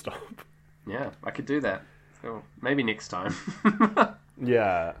 Cool, full stop. Yeah, I could do that. So maybe next time.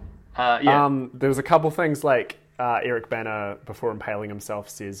 Yeah. There was a couple things like Eric Bana, before impaling himself,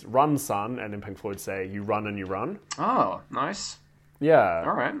 says, "Run, son," and then Pink Floyd say, "You run and you run." Oh, nice. Yeah.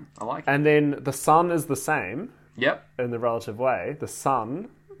 All right, I like it. And then the sun is the same. Yep. In the relative way. The sun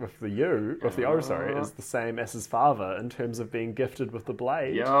O, sorry, is the same as his father in terms of being gifted with the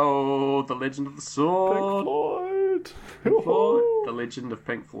blade. Yo, the Legend of the Pink Sword. Floyd. Pink Floyd. The Legend of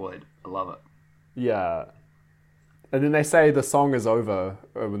Pink Floyd. I love it. Yeah. And then they say the song is over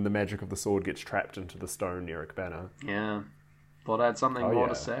when the magic of the sword gets trapped into the stone near Ecbana. Yeah. Thought I had something more yeah.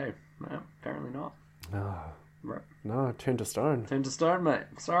 to say. No, apparently not. Right. No, turn to stone. Turn to stone, mate.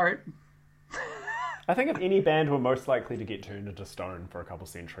 Sorry. I think if any band were most likely to get turned into stone for a couple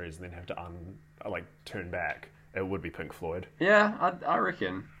centuries and then have to turn back, it would be Pink Floyd. Yeah, I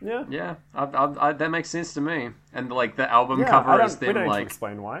reckon. Yeah. Yeah, that makes sense to me. And like the album cover is them we don't need to like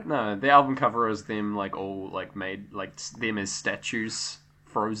explain why. no, the album cover is them like all like made like them as statues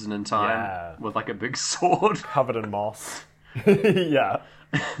frozen in time Yeah. with like a big sword. Covered in moss. Yeah.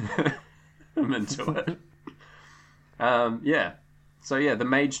 I'm into it. Yeah. So yeah, the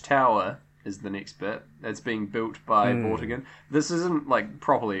Mage Tower is the next bit. It's being built by Vortigern. This isn't like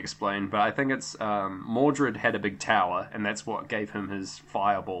properly explained, but I think it's Mordred had a big tower, and that's what gave him his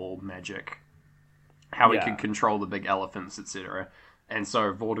fireball magic. How he Yeah. could control the big elephants, etc. And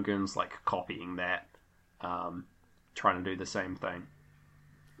so Vortigern's like copying that, trying to do the same thing.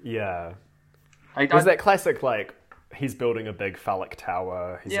 Yeah. I, There's that classic, like, he's building a big phallic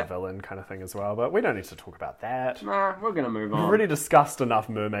tower, he's Yeah. a villain kind of thing as well, but we don't need to talk about that. Nah, we're gonna move We've on. already discussed enough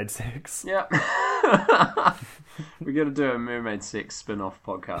mermaid sex. Yeah. We gotta do a mermaid sex spin-off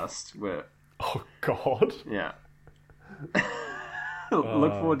podcast where Oh, God. yeah. Look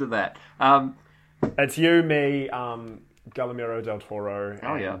forward to that. It's you, me, Guillermo del Toro, Oh,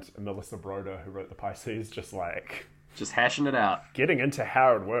 and yeah. Melissa Broder, who wrote the Pisces, just like Just hashing it out. getting into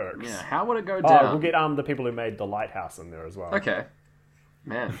how it works. Yeah, how would it go Oh, down? we'll get the people who made the Lighthouse in there as well. Okay.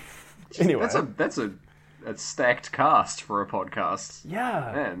 Man. Anyway, That's a stacked cast for a podcast.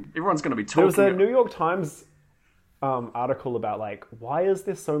 yeah. Man, everyone's gonna be There was a talking. New York Times article about like why is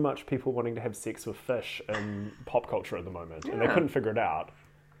there so much people wanting to have sex with fish in pop culture at the moment, and they Yeah. couldn't figure it out.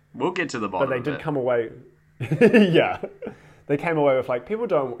 We'll get to the But bottom they of did it. come away. Yeah, they came away with like people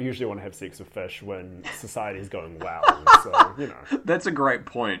don't usually want to have sex with fish when society's going wow. So you know, That's a great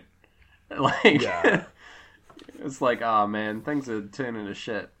point. Like, Yeah. it's like, oh man, things are turning to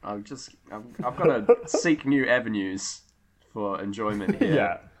shit. I've got to seek new avenues for enjoyment here.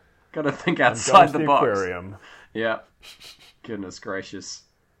 yeah. Got to think Going outside to the the box. aquarium. Yeah. Goodness gracious.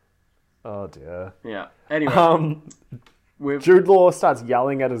 Oh dear. Yeah. Anyway, we've Jude Law starts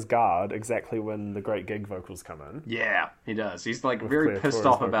yelling at his guard exactly when the great gig vocals come in. yeah, he does. He's like very Claire pissed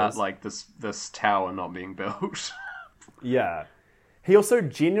Torres off about vocals. like this tower not being built. Yeah. He also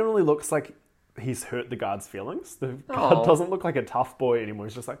genuinely looks like he's hurt the guard's feelings. The guard Oh. doesn't look like a tough boy anymore.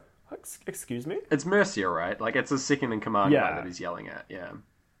 He's just like, excuse me? It's Mercia, right? Like it's a second in command guy Yeah. that he's yelling at. Yeah.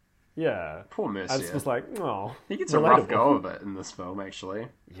 Yeah. Poor I Mercia. just was like, oh. He gets a rough relatable. go of it in this film, actually.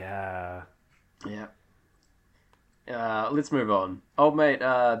 Yeah. Yeah. Let's move on. Old mate,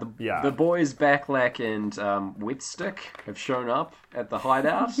 Yeah. the boys Backlack and Wetstick have shown up at the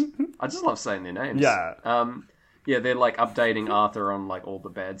hideout. I just love saying their names. Yeah. Yeah, they're like updating Arthur on like all the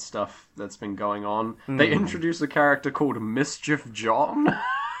bad stuff that's been going on. Mm. They introduce a character called Mischief John.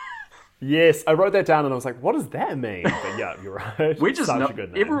 Yes, I wrote that down and I was like, what does that mean? But yeah, you're right. We just Such know a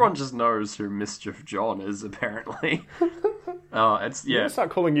good name. everyone just knows who Mischief John is apparently. Oh, it's I'm yeah. gonna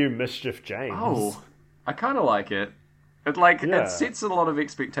start calling you Mischief James. Oh, I kind of like it. It Yeah. it sets a lot of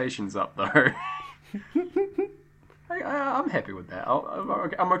expectations up though. I'm happy with that. I'm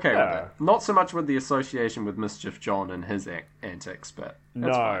okay with Yeah. that. Not so much with the association with Mischief John and his antics, but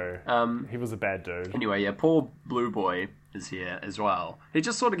that's No. fine. He was a bad dude. Anyway, yeah, poor Blue Boy is here as well. He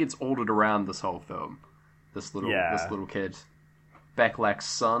just sort of gets ordered around this whole film. This little kid, Backlack's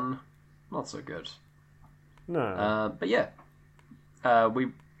son, not so good. No. But yeah,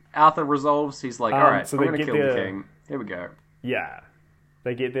 Arthur resolves. He's like, all right, so I'm they going to get kill the their- king. Here we go. Yeah.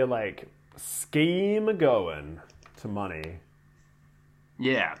 They get their, like, scheme going to money.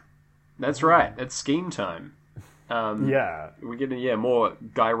 Yeah, that's right. It's scheme time. Yeah. We're getting more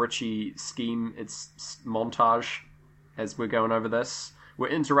Guy Ritchie scheme. It's montage as we're going over this. We're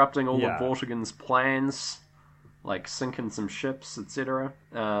interrupting all Yeah. of Vortigern's plans, like sinking some ships, etc.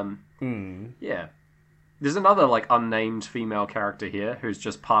 Yeah. There's another like unnamed female character here who's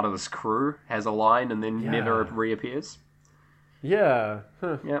just part of this crew, has a line, and then never reappears. Yeah.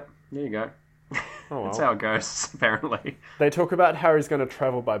 Huh. Yep, there you go. Oh, That's well. how it goes, apparently. They talk about how he's going to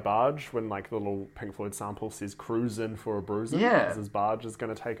travel by barge when, like, the little Pink Floyd sample says cruising for a bruising. Yeah. Because his barge is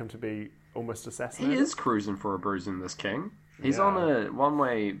going to take him to be almost He assassinated. is cruising for a bruising, this king. He's Yeah. on a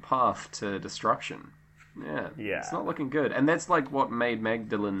one-way path to destruction. Yeah. Yeah. It's not looking good. And that's like what Maid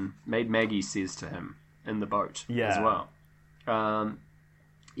Maggie says to him in the boat as Yeah. well.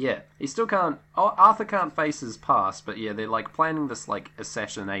 Yeah, he still can't. Oh, Arthur can't face his past, but yeah, they're like planning this like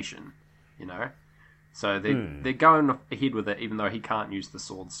assassination, you know. So they're going ahead with it, even though he can't use the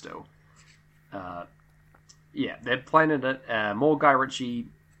sword still. Yeah, they're planning it. More Guy Ritchie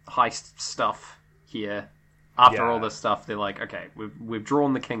heist stuff here. After all this stuff, they're like, okay, we've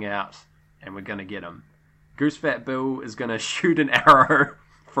drawn the king out, and we're gonna get him. Goose Fat Bill is gonna shoot an arrow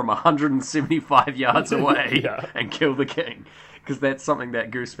from 175 yards away and kill the king, because that's something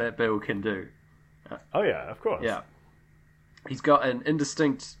that Goose Fat Bill can do. Oh yeah, of course. Yeah. He's got an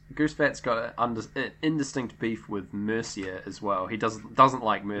indistinct... Goose Fat's got an indistinct beef with Mercia as well. He doesn't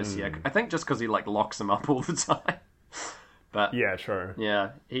like Mercia. I think just because he like locks him up all the time. But yeah, true.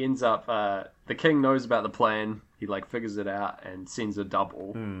 Yeah, he ends up... the king knows about the plan. He like figures it out and sends a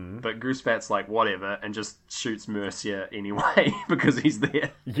double. But Goose Fat's like, whatever, and just shoots Mercia anyway because he's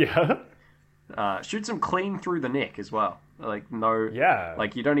there. Yeah. Shoots him clean through the neck as well. Like, no... Yeah.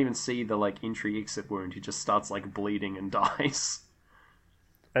 Like, you don't even see the, like, entry-exit wound. He just starts, like, bleeding and dies.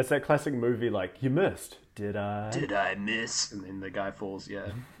 It's that classic movie, like, you missed. Did I? Did I miss? And then the guy falls, yeah.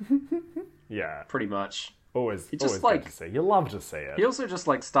 Yeah. Pretty much. Always just, good to see. You love to see it. He also just,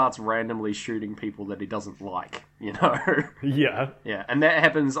 like, starts randomly shooting people that he doesn't like, you know? Yeah. Yeah, and that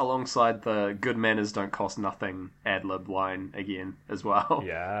happens alongside the good manners don't cost nothing ad-lib line again as well.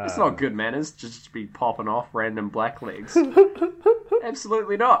 Yeah. It's not good manners, just to be popping off random black legs.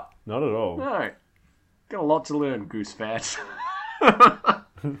 Absolutely not. Not at all. No. Got a lot to learn, Goose Fat.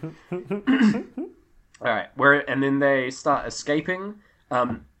 Alright, and then they start escaping.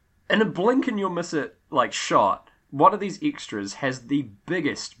 In a blink and you'll miss it, like, shot, one of these extras has the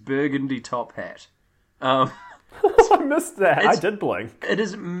biggest burgundy top hat. I missed that. I did blink. It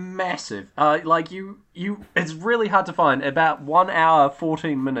is massive. Like, it's really hard to find. About 1 hour,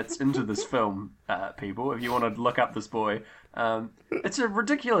 14 minutes into this film, people, if you want to look up this boy. It's a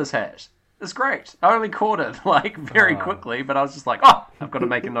ridiculous hat. It's great. I only caught it, like, very quickly, but I was just like, oh, I've got to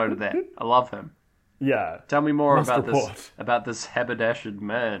make a note of that. I love him. Yeah. Tell me more about this haberdashered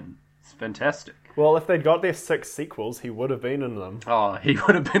man. It's fantastic. Well, if they'd got their 6 sequels, he would have been in them. Oh, he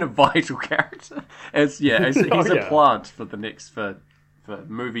would have been a vital character. He's a plant for the next for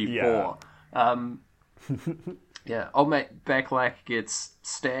movie 4. Yeah, old mate Backlack gets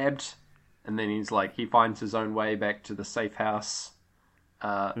stabbed, and then he finds his own way back to the safe house.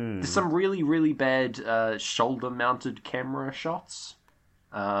 There's some really, really bad shoulder-mounted camera shots.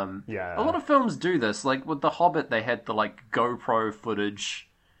 A lot of films do this. Like with The Hobbit, they had the like GoPro footage,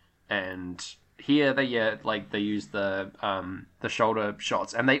 and here they use the shoulder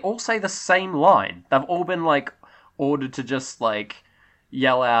shots, and they all say the same line. They've all been like ordered to just like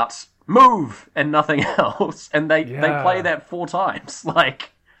yell out "move" and nothing else, and they play that 4 times.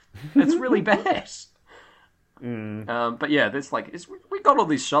 Like it's really bad. But yeah, there's we got all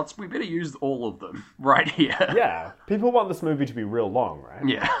these shots. We better use all of them right here. Yeah, people want this movie to be real long, right?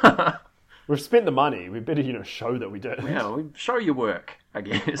 Yeah. We've spent the money. We better, show that we did. Yeah, show your work, I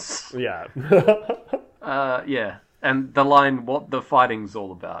guess. Yeah. Yeah. And the line, what the fighting's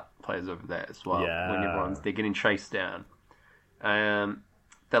all about, plays over there as well. Yeah. When they're getting chased down.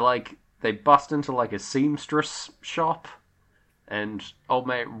 They bust into like a seamstress shop. And old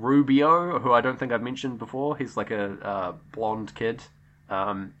mate Rubio, who I don't think I've mentioned before, he's like a blonde kid.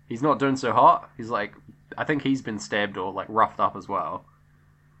 He's not doing so hot. He's like, I think he's been stabbed or like roughed up as well.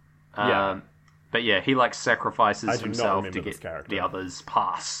 But yeah, he like sacrifices himself to get the others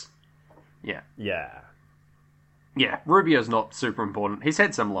pass. Yeah. Yeah. Yeah, Rubio's not super important. He's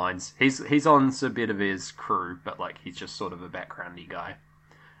had some lines. He's on Sir Bedevair's crew, but like he's just sort of a backgroundy guy.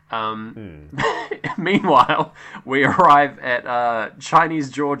 Meanwhile, we arrive at Chinese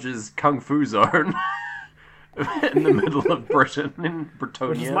George's Kung Fu Zone in the middle of Britain, in Britonia.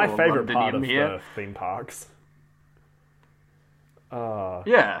 Which is my favourite part of here. the theme parks.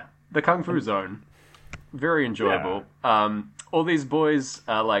 Yeah, the Kung Fu Zone. Very enjoyable. Yeah. All these boys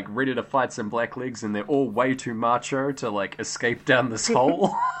are like ready to fight some blacklegs, and they're all way too macho to like escape down this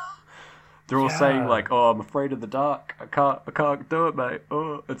hole. They're all saying like, "Oh, I'm afraid of the dark. I can't do it, mate."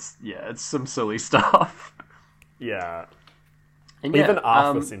 Oh, it's some silly stuff. Yeah. And even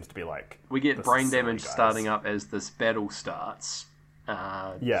Arthur seems to be like, we get brain damage starting up as this battle starts.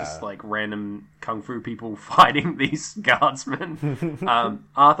 Just like random kung fu people fighting these guardsmen.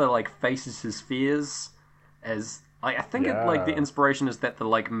 Arthur like faces his fears as I think the inspiration is that the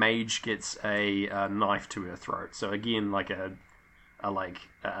like mage gets a knife to her throat. So again, like a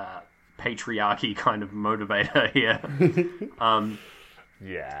patriarchy kind of motivator here.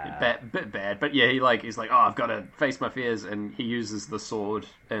 Bit bad, but yeah, he's like, oh, I've got to face my fears, and he uses the sword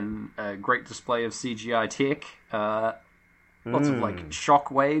in a great display of CGI tech. lots of like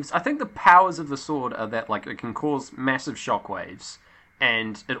shock waves. I think the powers of the sword are that like it can cause massive shock waves,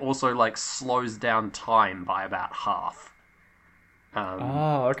 and it also like slows down time by about half.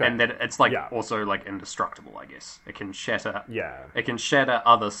 Okay. And then it's like also like indestructible, I guess. It can shatter. Yeah. It can shatter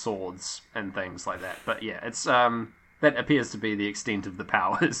other swords and things like that. But yeah, it's that appears to be the extent of the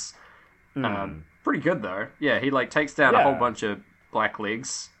powers. Pretty good though. Yeah, he like takes down a whole bunch of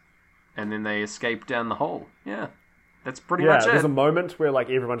Blacklegs, and then they escape down the hole. Yeah, that's pretty much it. There's a moment where like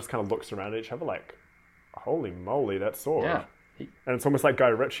everyone just kind of looks around at each other, like, "Holy moly, that sword!" Yeah, and it's almost like Guy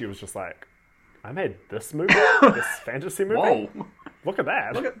Ritchie was just like, "I made this movie, this fantasy movie. Whoa. Look at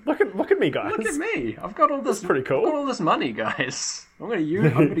that! Look at me, guys! Look at me! I've got all this. Pretty cool. I've got all this money, guys. I'm gonna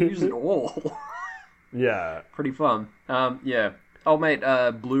use it all." Yeah, pretty fun. Yeah. Oh mate,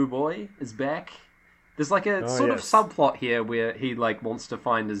 Blue Boy is back. There's like a sort of subplot here where he like wants to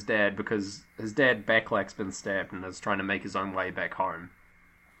find his dad because his dad Backlack's been stabbed and is trying to make his own way back home.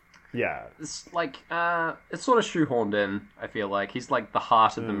 Yeah. It's like it's sort of shoehorned in, I feel like. He's like the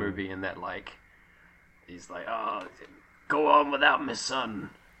heart of the movie in that like he's like, "Oh, go on without my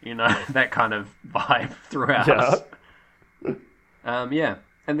son." You know, that kind of vibe throughout. Yeah.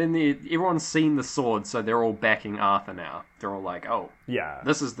 And then everyone's seen the sword, so they're all backing Arthur now. They're all like, "Oh, yeah,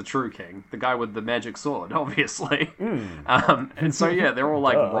 this is the true king, the guy with the magic sword, obviously." And so yeah, they're all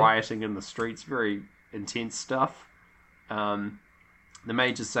like rioting in the streets, very intense stuff. The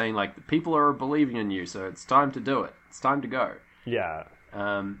mage is saying like, "The people are believing in you, so it's time to do it. It's time to go." Yeah.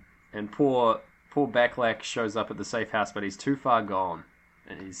 And poor Backlack shows up at the safe house, but he's too far gone,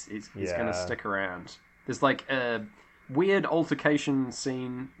 and he's gonna stick around. There's like a weird altercation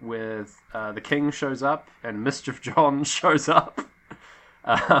scene with the king shows up and Mischief John shows up.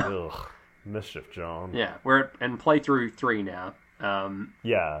 Ugh, Mischief John. Yeah, we're in playthrough 3 now.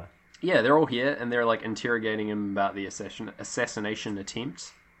 Yeah, they're all here and they're like interrogating him about the assassination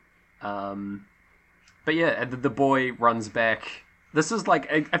attempt. But yeah, the boy runs back. This is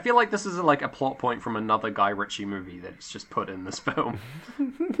like I feel like this is like a plot point from another Guy Ritchie movie that he's just put in this film.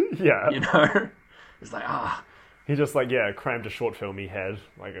 Yeah, you know, it's like He just like crammed a short film he had.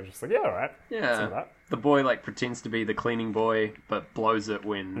 Like I'm just like all right. Yeah. The boy like pretends to be the cleaning boy, but blows it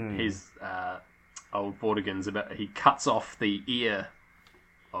when his old Vortigern's about. He cuts off the ear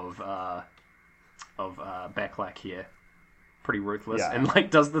of Backlack here. Pretty ruthless, and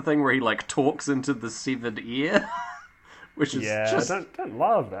like does the thing where he like talks into the severed ear, which is just don't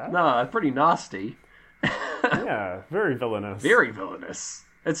love that. No, pretty nasty. Yeah, very villainous. Very villainous.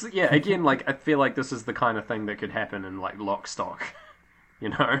 It's again, like I feel like this is the kind of thing that could happen in like Lock, Stock, you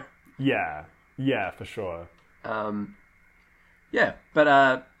know? Yeah, for sure. But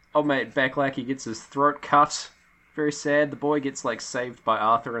old mate Backlack, he gets his throat cut. Very sad. The boy gets like saved by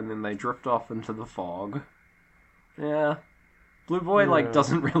Arthur, and then they drift off into the fog. Yeah, Blue Boy like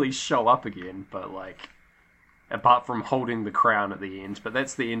doesn't really show up again, but like apart from holding the crown at the end. But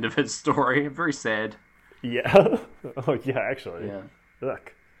that's the end of his story. Very sad. Yeah. Oh yeah, actually. Yeah.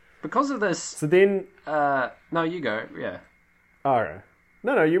 Look. Because of this... So then... no, you go, yeah. Alright.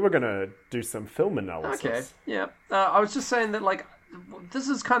 No, you were going to do some film analysis. Okay, yeah. I was just saying that, like, this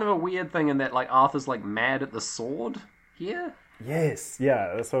is kind of a weird thing in that, like, Arthur's, like, mad at the sword here. Yes,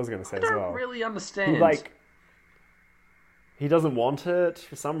 yeah, that's what I was going to say as well. I don't really understand. He doesn't want it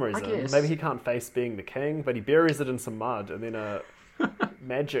for some reason. I guess. Maybe he can't face being the king, but he buries it in some mud, and then a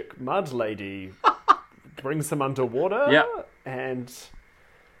magic mud lady brings him underwater and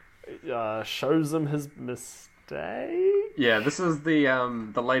shows him his mistake. Yeah, this is the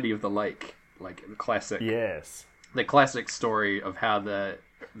Lady of the Lake, like the classic. Yes, the classic story of how the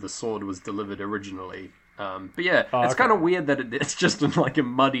sword was delivered originally. But yeah, it's kind of weird that it's just in like a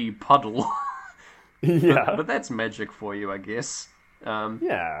muddy puddle. Yeah, but that's magic for you, I guess.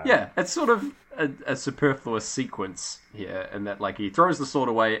 Yeah, it's sort of a superfluous sequence here, in that like he throws the sword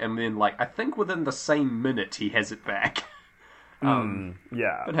away, and then like I think within the same minute he has it back.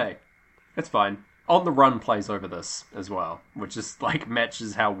 Yeah, but hey, it's fine. On the Run plays over this as well, which is like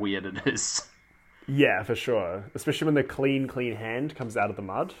matches how weird it is. Yeah, for sure. Especially when the clean hand comes out of the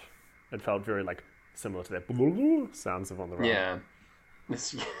mud. It felt very like similar to that sounds of On the Run. Yeah.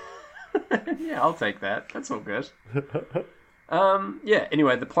 Yeah, I'll take that. That's all good.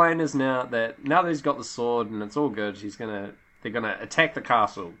 Anyway, the plan is now that he's got the sword and it's all good, they're gonna attack the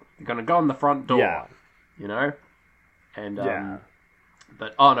castle. They're gonna go on the front door. You know? And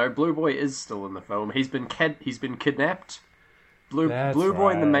but oh no, Blue Boy is still in the film. He's been kidnapped. Blue Boy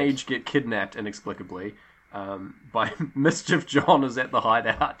and the mage get kidnapped inexplicably. By Mischief John is at the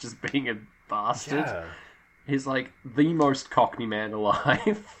hideout just being a bastard. Yeah. He's like the most Cockney man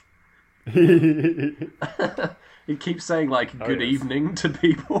alive. He keeps saying like "good yes. evening" to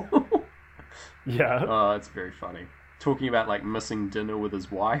people. Yeah. Oh, it's very funny. Talking about like missing dinner with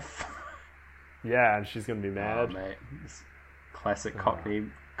his wife. Yeah, and she's gonna be Oh, mad. mate, it's classic Cockney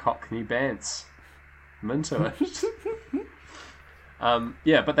bants. I'm into it.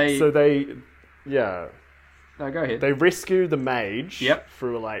 Yeah, but they. So they, yeah, No, go ahead. they rescue the mage. Yep.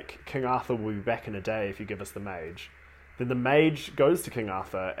 Through like King Arthur will be back in a day if you give us the mage. Then the mage goes to King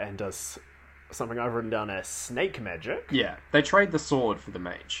Arthur and does something I've written down as snake magic. Yeah, they trade the sword for the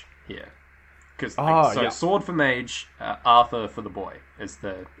mage here. Because yeah. sword for mage, Arthur for the boy is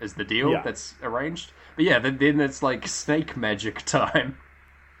the deal Yeah. that's arranged. But yeah, then it's like snake magic time.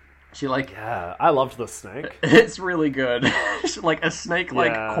 She like Yeah, I loved the snake. it's really good. Like a snake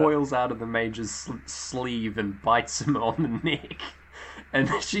like Yeah. coils out of the mage's sleeve and bites him on the neck. And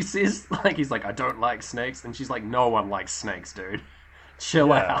she says like he's like I don't like snakes, and she's like no one likes snakes, dude. Chill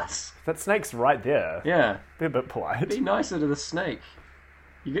Yeah. out. That snake's right there. Yeah. Be a bit polite. Be nicer to the snake.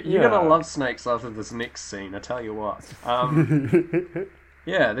 You're Yeah. gonna love snakes after this next scene, I tell you what.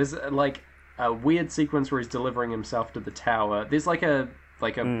 Yeah, there's like a weird sequence where he's delivering himself to the tower. There's like a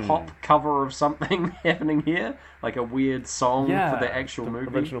pop cover of something happening here, like a weird song Yeah, for the actual movie.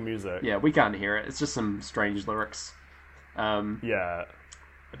 original music. Yeah, we can't hear it. It's just some strange lyrics Yeah.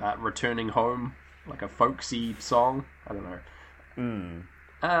 about returning home, like a folksy song. I don't know.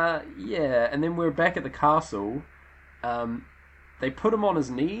 Yeah, and then we're back at the castle. They put him on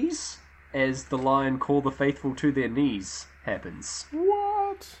his knees as the line "Call the faithful to their knees" happens.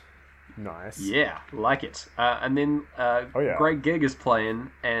 What? Nice. Yeah, like it. And then yeah. Great Gig is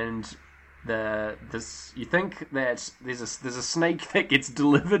playing, and you think that there's a snake that gets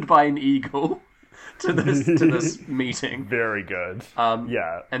delivered by an eagle to this meeting. Very good.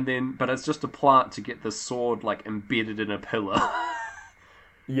 Yeah. And then, but it's just a plant to get the sword like embedded in a pillar.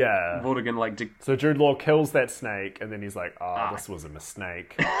 Yeah. Vortigern like So Jude Law kills that snake, and then he's like, this was a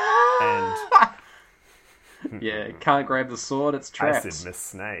mistake. And yeah, can't grab the sword, it's I trapped. said Miss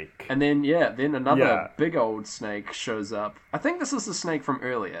Snake. And then then another Yeah. big old snake shows up. I think this is the snake from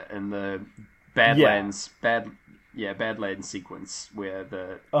earlier in the Badlands Badlands sequence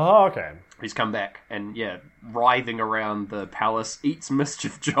where Oh, okay. he's come back and writhing around the palace, eats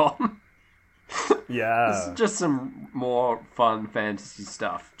Mischief John. Yeah. Just some more fun fantasy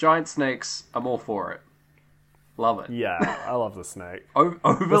stuff. Giant snakes, I'm all for it. Love it. Yeah, I love the snake. The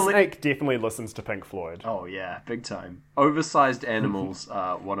Overly. snake definitely listens to Pink Floyd. Oh yeah, big time. Oversized animals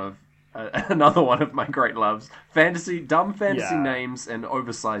are another one of my great loves. Dumb fantasy Yeah. names and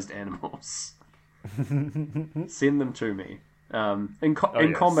oversized animals. Send them to me. In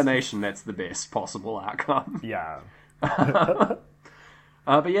yes. combination, that's the best possible outcome. Yeah.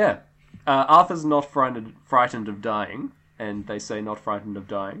 But yeah, Arthur's not frightened of dying, and they say not frightened of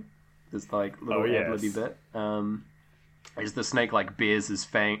dying. There's like little ad-libby bit. As the snake like bears its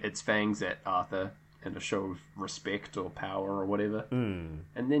fangs at Arthur in a show of respect or power or whatever. And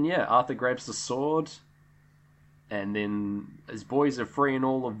then Arthur grabs the sword, and then his boys are freeing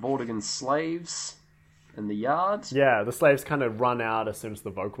all of Vortigern's slaves in the yard. Yeah, the slaves kind of run out as soon as the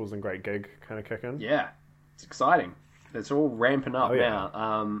vocals and Great Gig kind of kick in. Yeah, it's exciting. It's all ramping up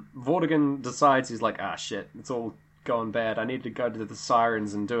now. Vortigern decides he's like, shit, it's all gone bad. I need to go to the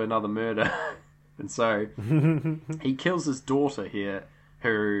Sirens and do another murder. And so he kills his daughter here,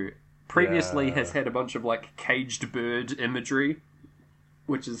 who previously has had a bunch of like caged bird imagery,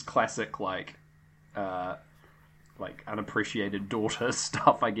 which is classic like unappreciated daughter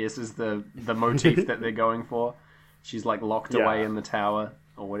stuff, I guess, is the motif that they're going for. She's like locked away in the tower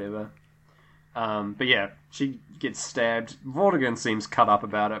or whatever. But yeah, she gets stabbed. Vortigern seems cut up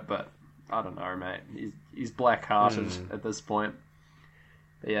about it, but I don't know, mate. He's black-hearted at this point.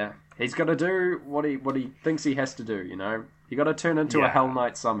 But yeah, he's got to do what he thinks he has to do. You know, he got to turn into a Hell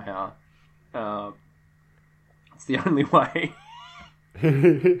Knight somehow. It's the only way.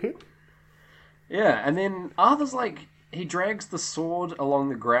 Yeah, and then Arthur's like he drags the sword along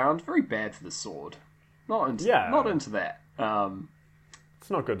the ground. Very bad for the sword. Not into that. It's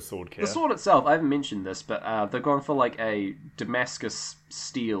not good sword care. The sword itself, I haven't mentioned this, but they've gone for like a Damascus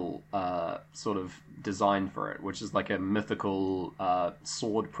steel sort of design for it, which is like a mythical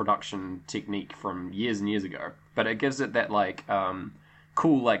sword production technique from years and years ago. But it gives it that like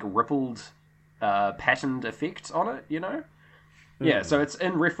cool like rippled patterned effect on it, you know? Yeah, so it's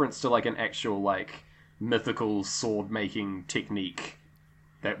in reference to like an actual like mythical sword making technique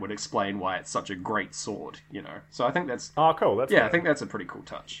that would explain why it's such a great sword, you know. So I think that's cool. That's I think that's a pretty cool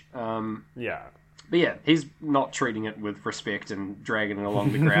touch. Yeah. But yeah, he's not treating it with respect and dragging it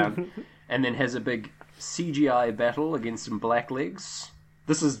along the ground, and then has a big CGI battle against some Blacklegs.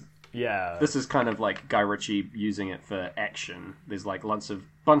 This is Yeah. This is kind of like Guy Ritchie using it for action. There's like bunch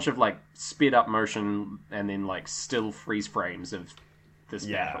of like sped up motion and then like still freeze frames of this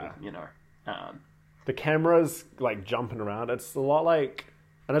battle, you know. The camera's like jumping around. It's a lot like,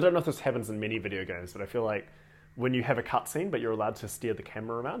 and I don't know if this happens in many video games, but I feel like when you have a cutscene, but you're allowed to steer the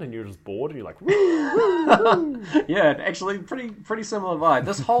camera around, and you're just bored, and you're like, woo. Yeah, actually, pretty similar vibe.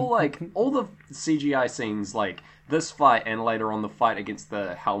 This whole like all the CGI scenes, like this fight and later on the fight against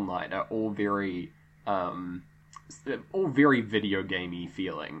the Hell Knight, are all very video gamey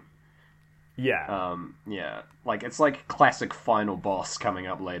feeling. Yeah. Yeah, like it's like classic final boss coming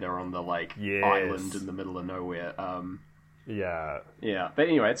up later on the like Yes. island in the middle of nowhere. Yeah. Yeah, but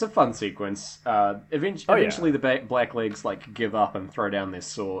anyway, it's a fun sequence. Eventually, the Blacklegs like give up and throw down their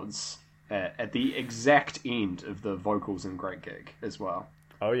swords at the exact end of the vocals in Great Gig as well.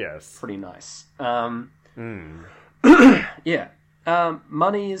 Oh, yes. Pretty nice. Yeah,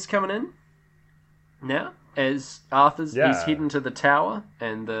 money is coming in now as Arthur's he's heading to the tower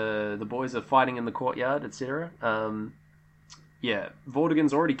and the boys are fighting in the courtyard, etc. Yeah,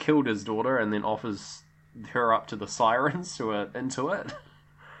 Vortigern's already killed his daughter and then offers her up to the sirens who are into it.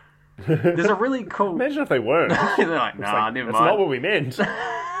 There's a really cool... Imagine if they weren't. They're like, nah, never mind. That's not what we meant.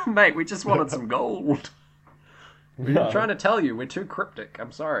 Mate, we just wanted some gold. I'm trying to tell you, we're too cryptic.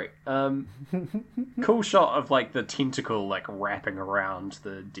 I'm sorry. Cool shot of like the tentacle like wrapping around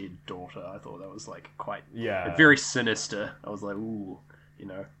the dead daughter. I thought that was like quite very sinister. I was like, ooh, you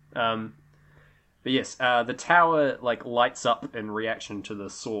know. But yes, the tower like lights up in reaction to the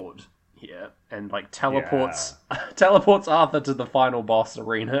sword here, and like teleports Arthur to the final boss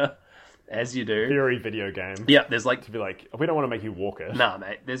arena, as you do. Very video game. Yeah, there's like to be like, we don't want to make you walk it. Nah,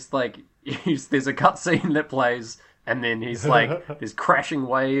 mate. There's like there's a cutscene that plays, and then he's like, there's crashing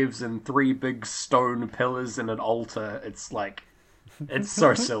waves and 3 big stone pillars and an altar. It's like, it's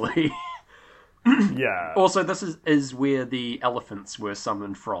so silly. Yeah. Also, this is where the elephants were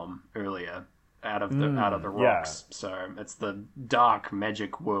summoned from earlier, out of the rocks. Yeah. So it's the dark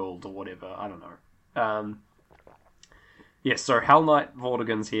magic world or whatever. I don't know. Yeah. So Hell Knight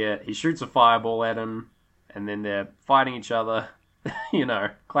Vortigern's here. He shoots a fireball at him, and then they're fighting each other. You know,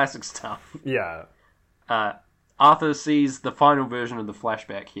 classic stuff. Yeah. Arthur sees the final version of the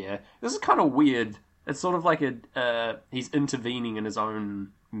flashback here. This is kind of weird. It's sort of like he's intervening in his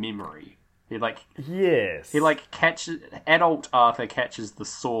own memory. He catches adult Arthur catches the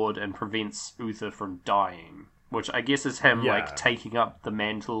sword and prevents Uther from dying, which I guess is him like taking up the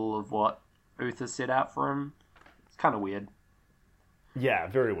mantle of what Uther set out for him. It's kind of weird. Yeah,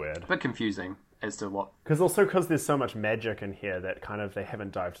 very weird. A bit confusing as to what. Because there's so much magic in here that kind of they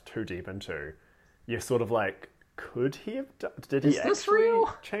haven't dived too deep into. You're sort of like, could he have? Did he actually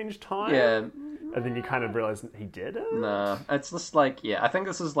change time? Yeah. And then you kind of realize he didn't? Nah, it's just like, I think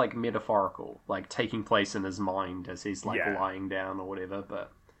this is like metaphorical, like taking place in his mind as he's like lying down or whatever.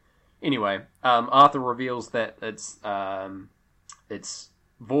 But anyway, Arthur reveals that it's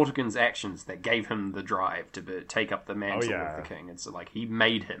Vortigern's actions that gave him the drive to take up the mantle of the king. It's like he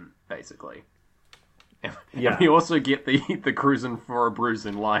made him, basically. And we also get the cruising for a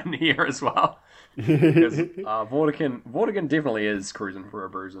bruising line here as well. Because Vortigern definitely is cruising for a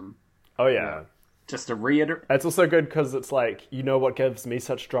bruising. Oh, yeah. Just to reiterate. It's also good because it's like, you know what gives me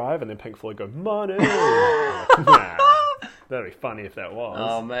such drive? And then Pink Floyd go, money! Nah, that'd be funny if that was.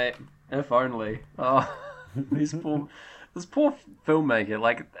 Oh, mate. If only. Oh, this poor filmmaker.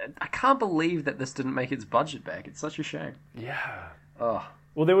 Like, I can't believe that this didn't make its budget back. It's such a shame. Yeah. Oh.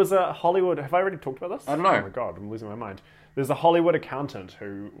 Well, there was a Hollywood... Have I already talked about this? I don't know. Oh my god, I'm losing my mind. There's a Hollywood accountant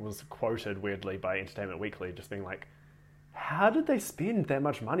who was quoted weirdly by Entertainment Weekly just being like, how did they spend that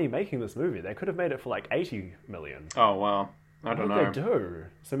much money making this movie? They could have made it for like 80 million. Oh, wow. I don't know. What did they do?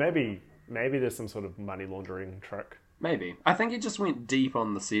 So maybe there's some sort of money laundering trick. Maybe. I think it just went deep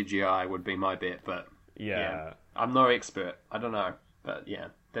on the CGI would be my bet, but... Yeah. I'm no expert. I don't know. But yeah,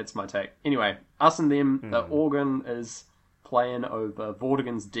 that's my take. Anyway, Us and Them, the organ is playing over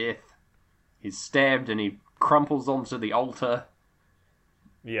Vortigern's death. He's stabbed and he crumples onto the altar.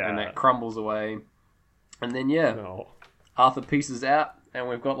 Yeah. And that crumbles away. And then, Arthur pieces out, and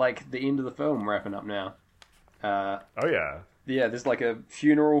we've got, like, the end of the film wrapping up now. Oh, yeah. Yeah, there's, like, a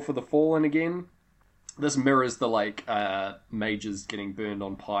funeral for the fallen again. This mirrors the, like, mages getting burned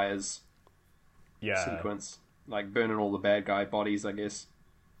on pyres sequence. Like, burning all the bad guy bodies, I guess.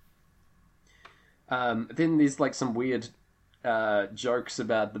 Then there's, like, some weird jokes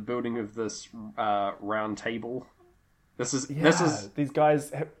about the building of this round table. This is These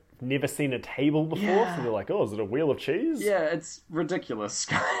guys have never seen a table before, so they're like, oh, is it a wheel of cheese? Yeah, it's ridiculous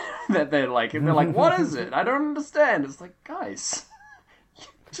that they're like, what is it? I don't understand. It's like, guys,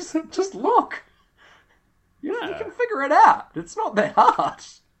 Just look. You can figure it out. It's not that hard.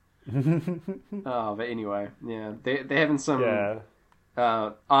 Oh, but anyway, yeah, they're having some. Yeah.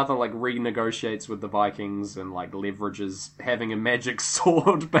 Arthur like renegotiates with the Vikings and like leverages having a magic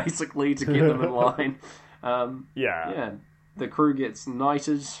sword basically to get them in line. Yeah, the crew gets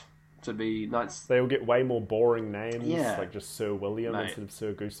knighted to be knights. They all get way more boring names, Yeah. like just Sir William Mate. instead of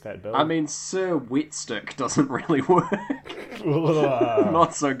Sir Goosefat Bill. I mean, Sir Wetstick doesn't really work.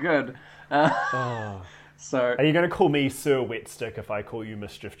 Not so good. So, Are you going to call me Sir Wetstick if I call you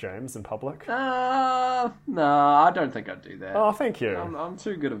Mischief James in public? no, I don't think I'd do that. Oh, thank you. I'm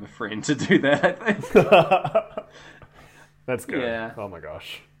too good of a friend to do that, I think. That's good. Yeah. Oh my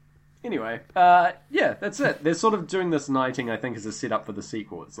gosh. Anyway, yeah, that's it. They're sort of doing this knighting, I think, as a setup for the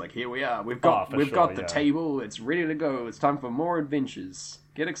sequel. It's like, here we are. We've got for the sure, table. It's ready to go. It's time for more adventures.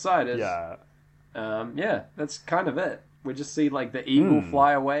 Get excited. Yeah. Yeah, that's kind of it. We just see like the eagle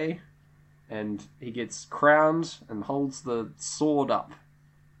fly away, and he gets crowned and holds the sword up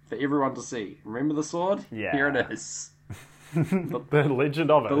for everyone to see. Remember the sword? Yeah. Here it is. The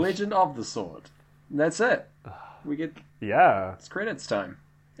legend of it. The legend of the sword. And that's it. We get Yeah. it's credits time.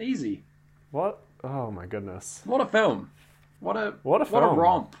 Easy. What? Oh my goodness. What a film. What a What a What a film.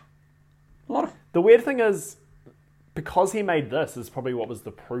 romp. What a The weird thing is, because he made this, is probably what was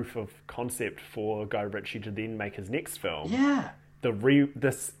the proof of concept for Guy Ritchie to then make his next film. yeah.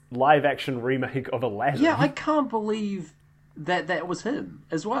 This live action remake of Aladdin. Yeah, I can't believe that was him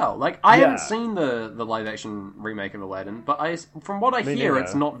as well. Like I Yeah. haven't seen the live action remake of Aladdin, but from what I Me hear, neither.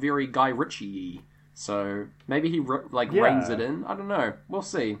 it's not very Guy Ritchie-y. So maybe he Yeah. reins it in. I don't know. We'll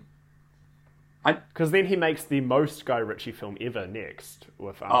see. Because then he makes the most Guy Ritchie film ever next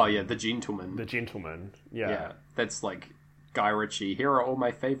with Oh yeah, The Gentleman. The Gentleman. Yeah, that's like Guy Ritchie. Here are all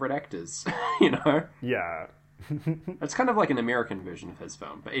my favorite actors. You know, Yeah. it's kind of like an American version of his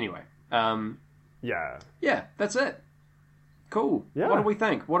film. But anyway, Yeah. yeah, that's it. Cool. Yeah. What do we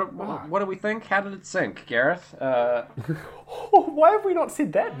think? What do we think? How did it sink, Gareth? Why have we not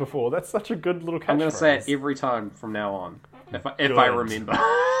said that before? That's such a good little catchphrase. I'm going to say it every time from now on, if I remember.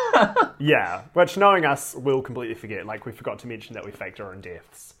 Yeah, which knowing us, we'll completely forget. Like, we forgot to mention that we faked our own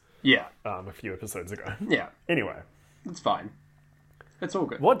deaths Yeah, a few episodes ago. yeah, Anyway, it's fine. It's all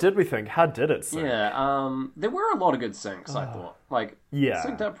good. what did we think? How did it sink? Yeah, there were a lot of good syncs, I thought. Like, Yeah.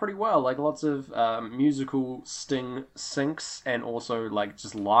 synced up pretty well. Like, lots of musical sting syncs and also, like,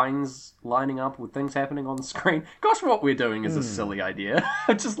 just lines lining up with things happening on the screen. Gosh, what we're doing is a silly idea.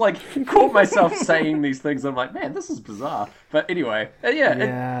 I just, like, caught myself saying these things. I'm like, man, this is bizarre. But anyway,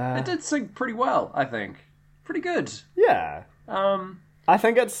 Yeah. It did sync pretty well, I think. Pretty good. Yeah. I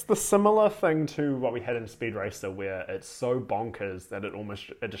think it's the similar thing to what we had in Speed Racer, where it's so bonkers that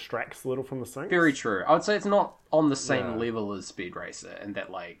it distracts a little from the sync. Very true. I would say it's not on the same Yeah. level as Speed Racer, and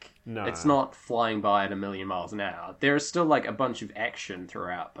that like No. it's not flying by at 1,000,000 miles an hour. There is still like a bunch of action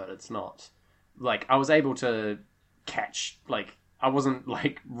throughout, but it's not like I was able to catch like I wasn't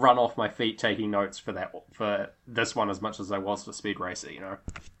like run off my feet taking notes for this one as much as I was for Speed Racer, you know.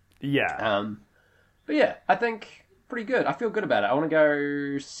 Yeah. But yeah, I think pretty good. I feel good about it. I want to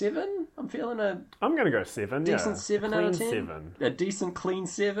go 7. I'm feeling a I'm going to go 7. decent yeah. 7 Clean out of 10. 7. A decent clean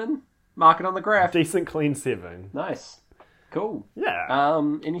 7. Mark it on the graph. Decent clean 7. Nice. Cool. Yeah.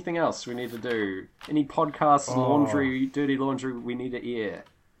 Anything else we need to do? Any podcast dirty laundry we need to air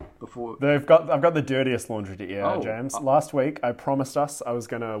before? I've got the dirtiest laundry to air, Oh. James. Last week, I promised us I was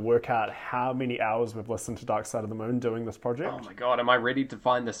going to work out how many hours we've listened to Dark Side of the Moon doing this project. Oh my god, am I ready to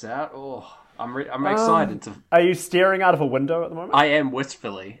find this out? Oh, I'm excited to. Are you staring out of a window at the moment? I am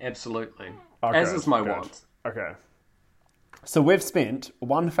wistfully, absolutely, as good, is my good. want. Okay. So we've spent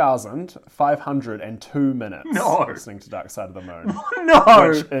 1,502 minutes No. listening to Dark Side of the Moon, No,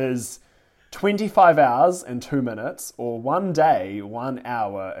 which is 25 hours and 2 minutes, or 1 day, 1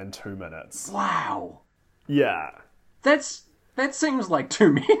 hour and 2 minutes. wow, Yeah. that seems like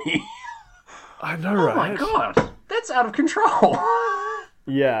too many. I know, Oh right? my god, that's out of control.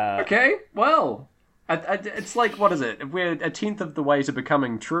 Yeah. Okay, well, it's like, what is it? We're a tenth of the way to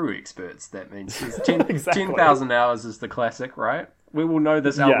becoming true experts. That means Exactly. 10,000 hours is the classic, right? We will know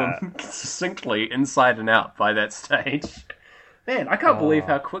this album succinctly inside and out by that stage. Man, I can't believe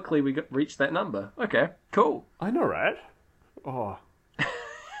how quickly we reached that number. Okay, cool. I know, right? Oh.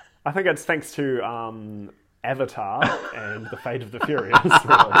 I think it's thanks to Avatar and The Fate of the Furious.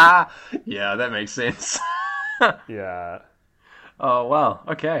 Really. Yeah, that makes sense. Yeah. Oh, wow.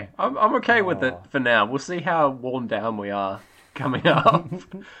 Okay. I'm okay with it for now. We'll see how worn down we are coming up.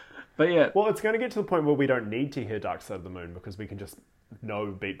 But yeah, Well, it's going to get to the point where we don't need to hear Dark Side of the Moon because we can just know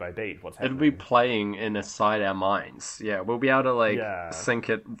beat by beat what's happening. it'll be playing inside our minds. Yeah, we'll be able to like Yeah. sync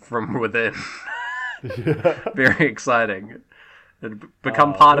it from within. Very exciting. It'll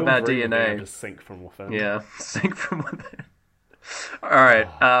become part of We'll our dream being able DNA. to sync from within. Yeah, sync from within. All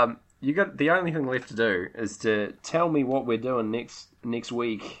right. You got the only thing left to do is to tell me what we're doing next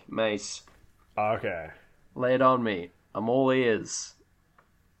week, Mace. Okay. Lay it on me. I'm all ears.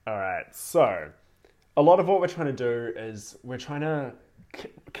 All right. So, a lot of what we're trying to do is we're trying to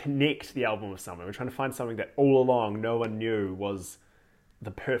connect the album with something. We're trying to find something that all along no one knew was the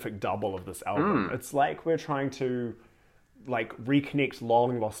perfect double of this album. It's like we're trying to like reconnect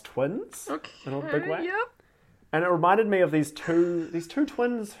long lost twins in a big way. Yep. And it reminded me of these two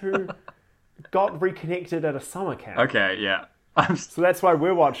twins who got reconnected at a summer camp. Okay. Yeah. So that's why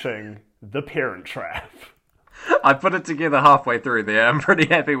we're watching The Parent Trap. I put it together halfway through there. I'm pretty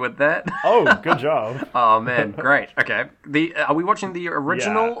happy with that. Oh, good job. Oh man, great. Okay. Are we watching the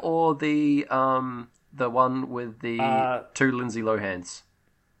original Yeah. or the one with the two Lindsay Lohans?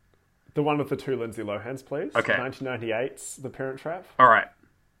 The one with the two Lindsay Lohans, please. Okay. 1998's The Parent Trap. All right.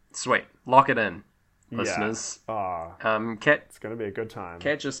 Sweet. Lock it in, listeners. Yeah. Oh, Catch it's going to be a good time.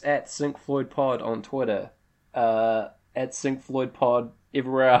 us at Sync Floyd Pod on Twitter. At Sync Floyd Pod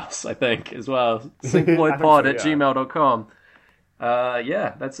everywhere else, I think, as well. Syncfloydpod at gmail.com.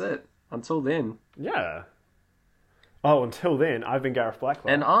 Yeah, that's it. Until then. Yeah. Oh, until then, I've been Gareth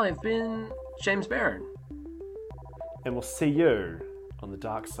Blackwell. And I've been James Barron. And we'll see you on the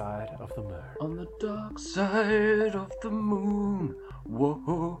dark side of the moon. On the dark side of the moon.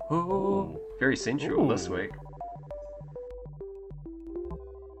 Whoa. Very sensual this week.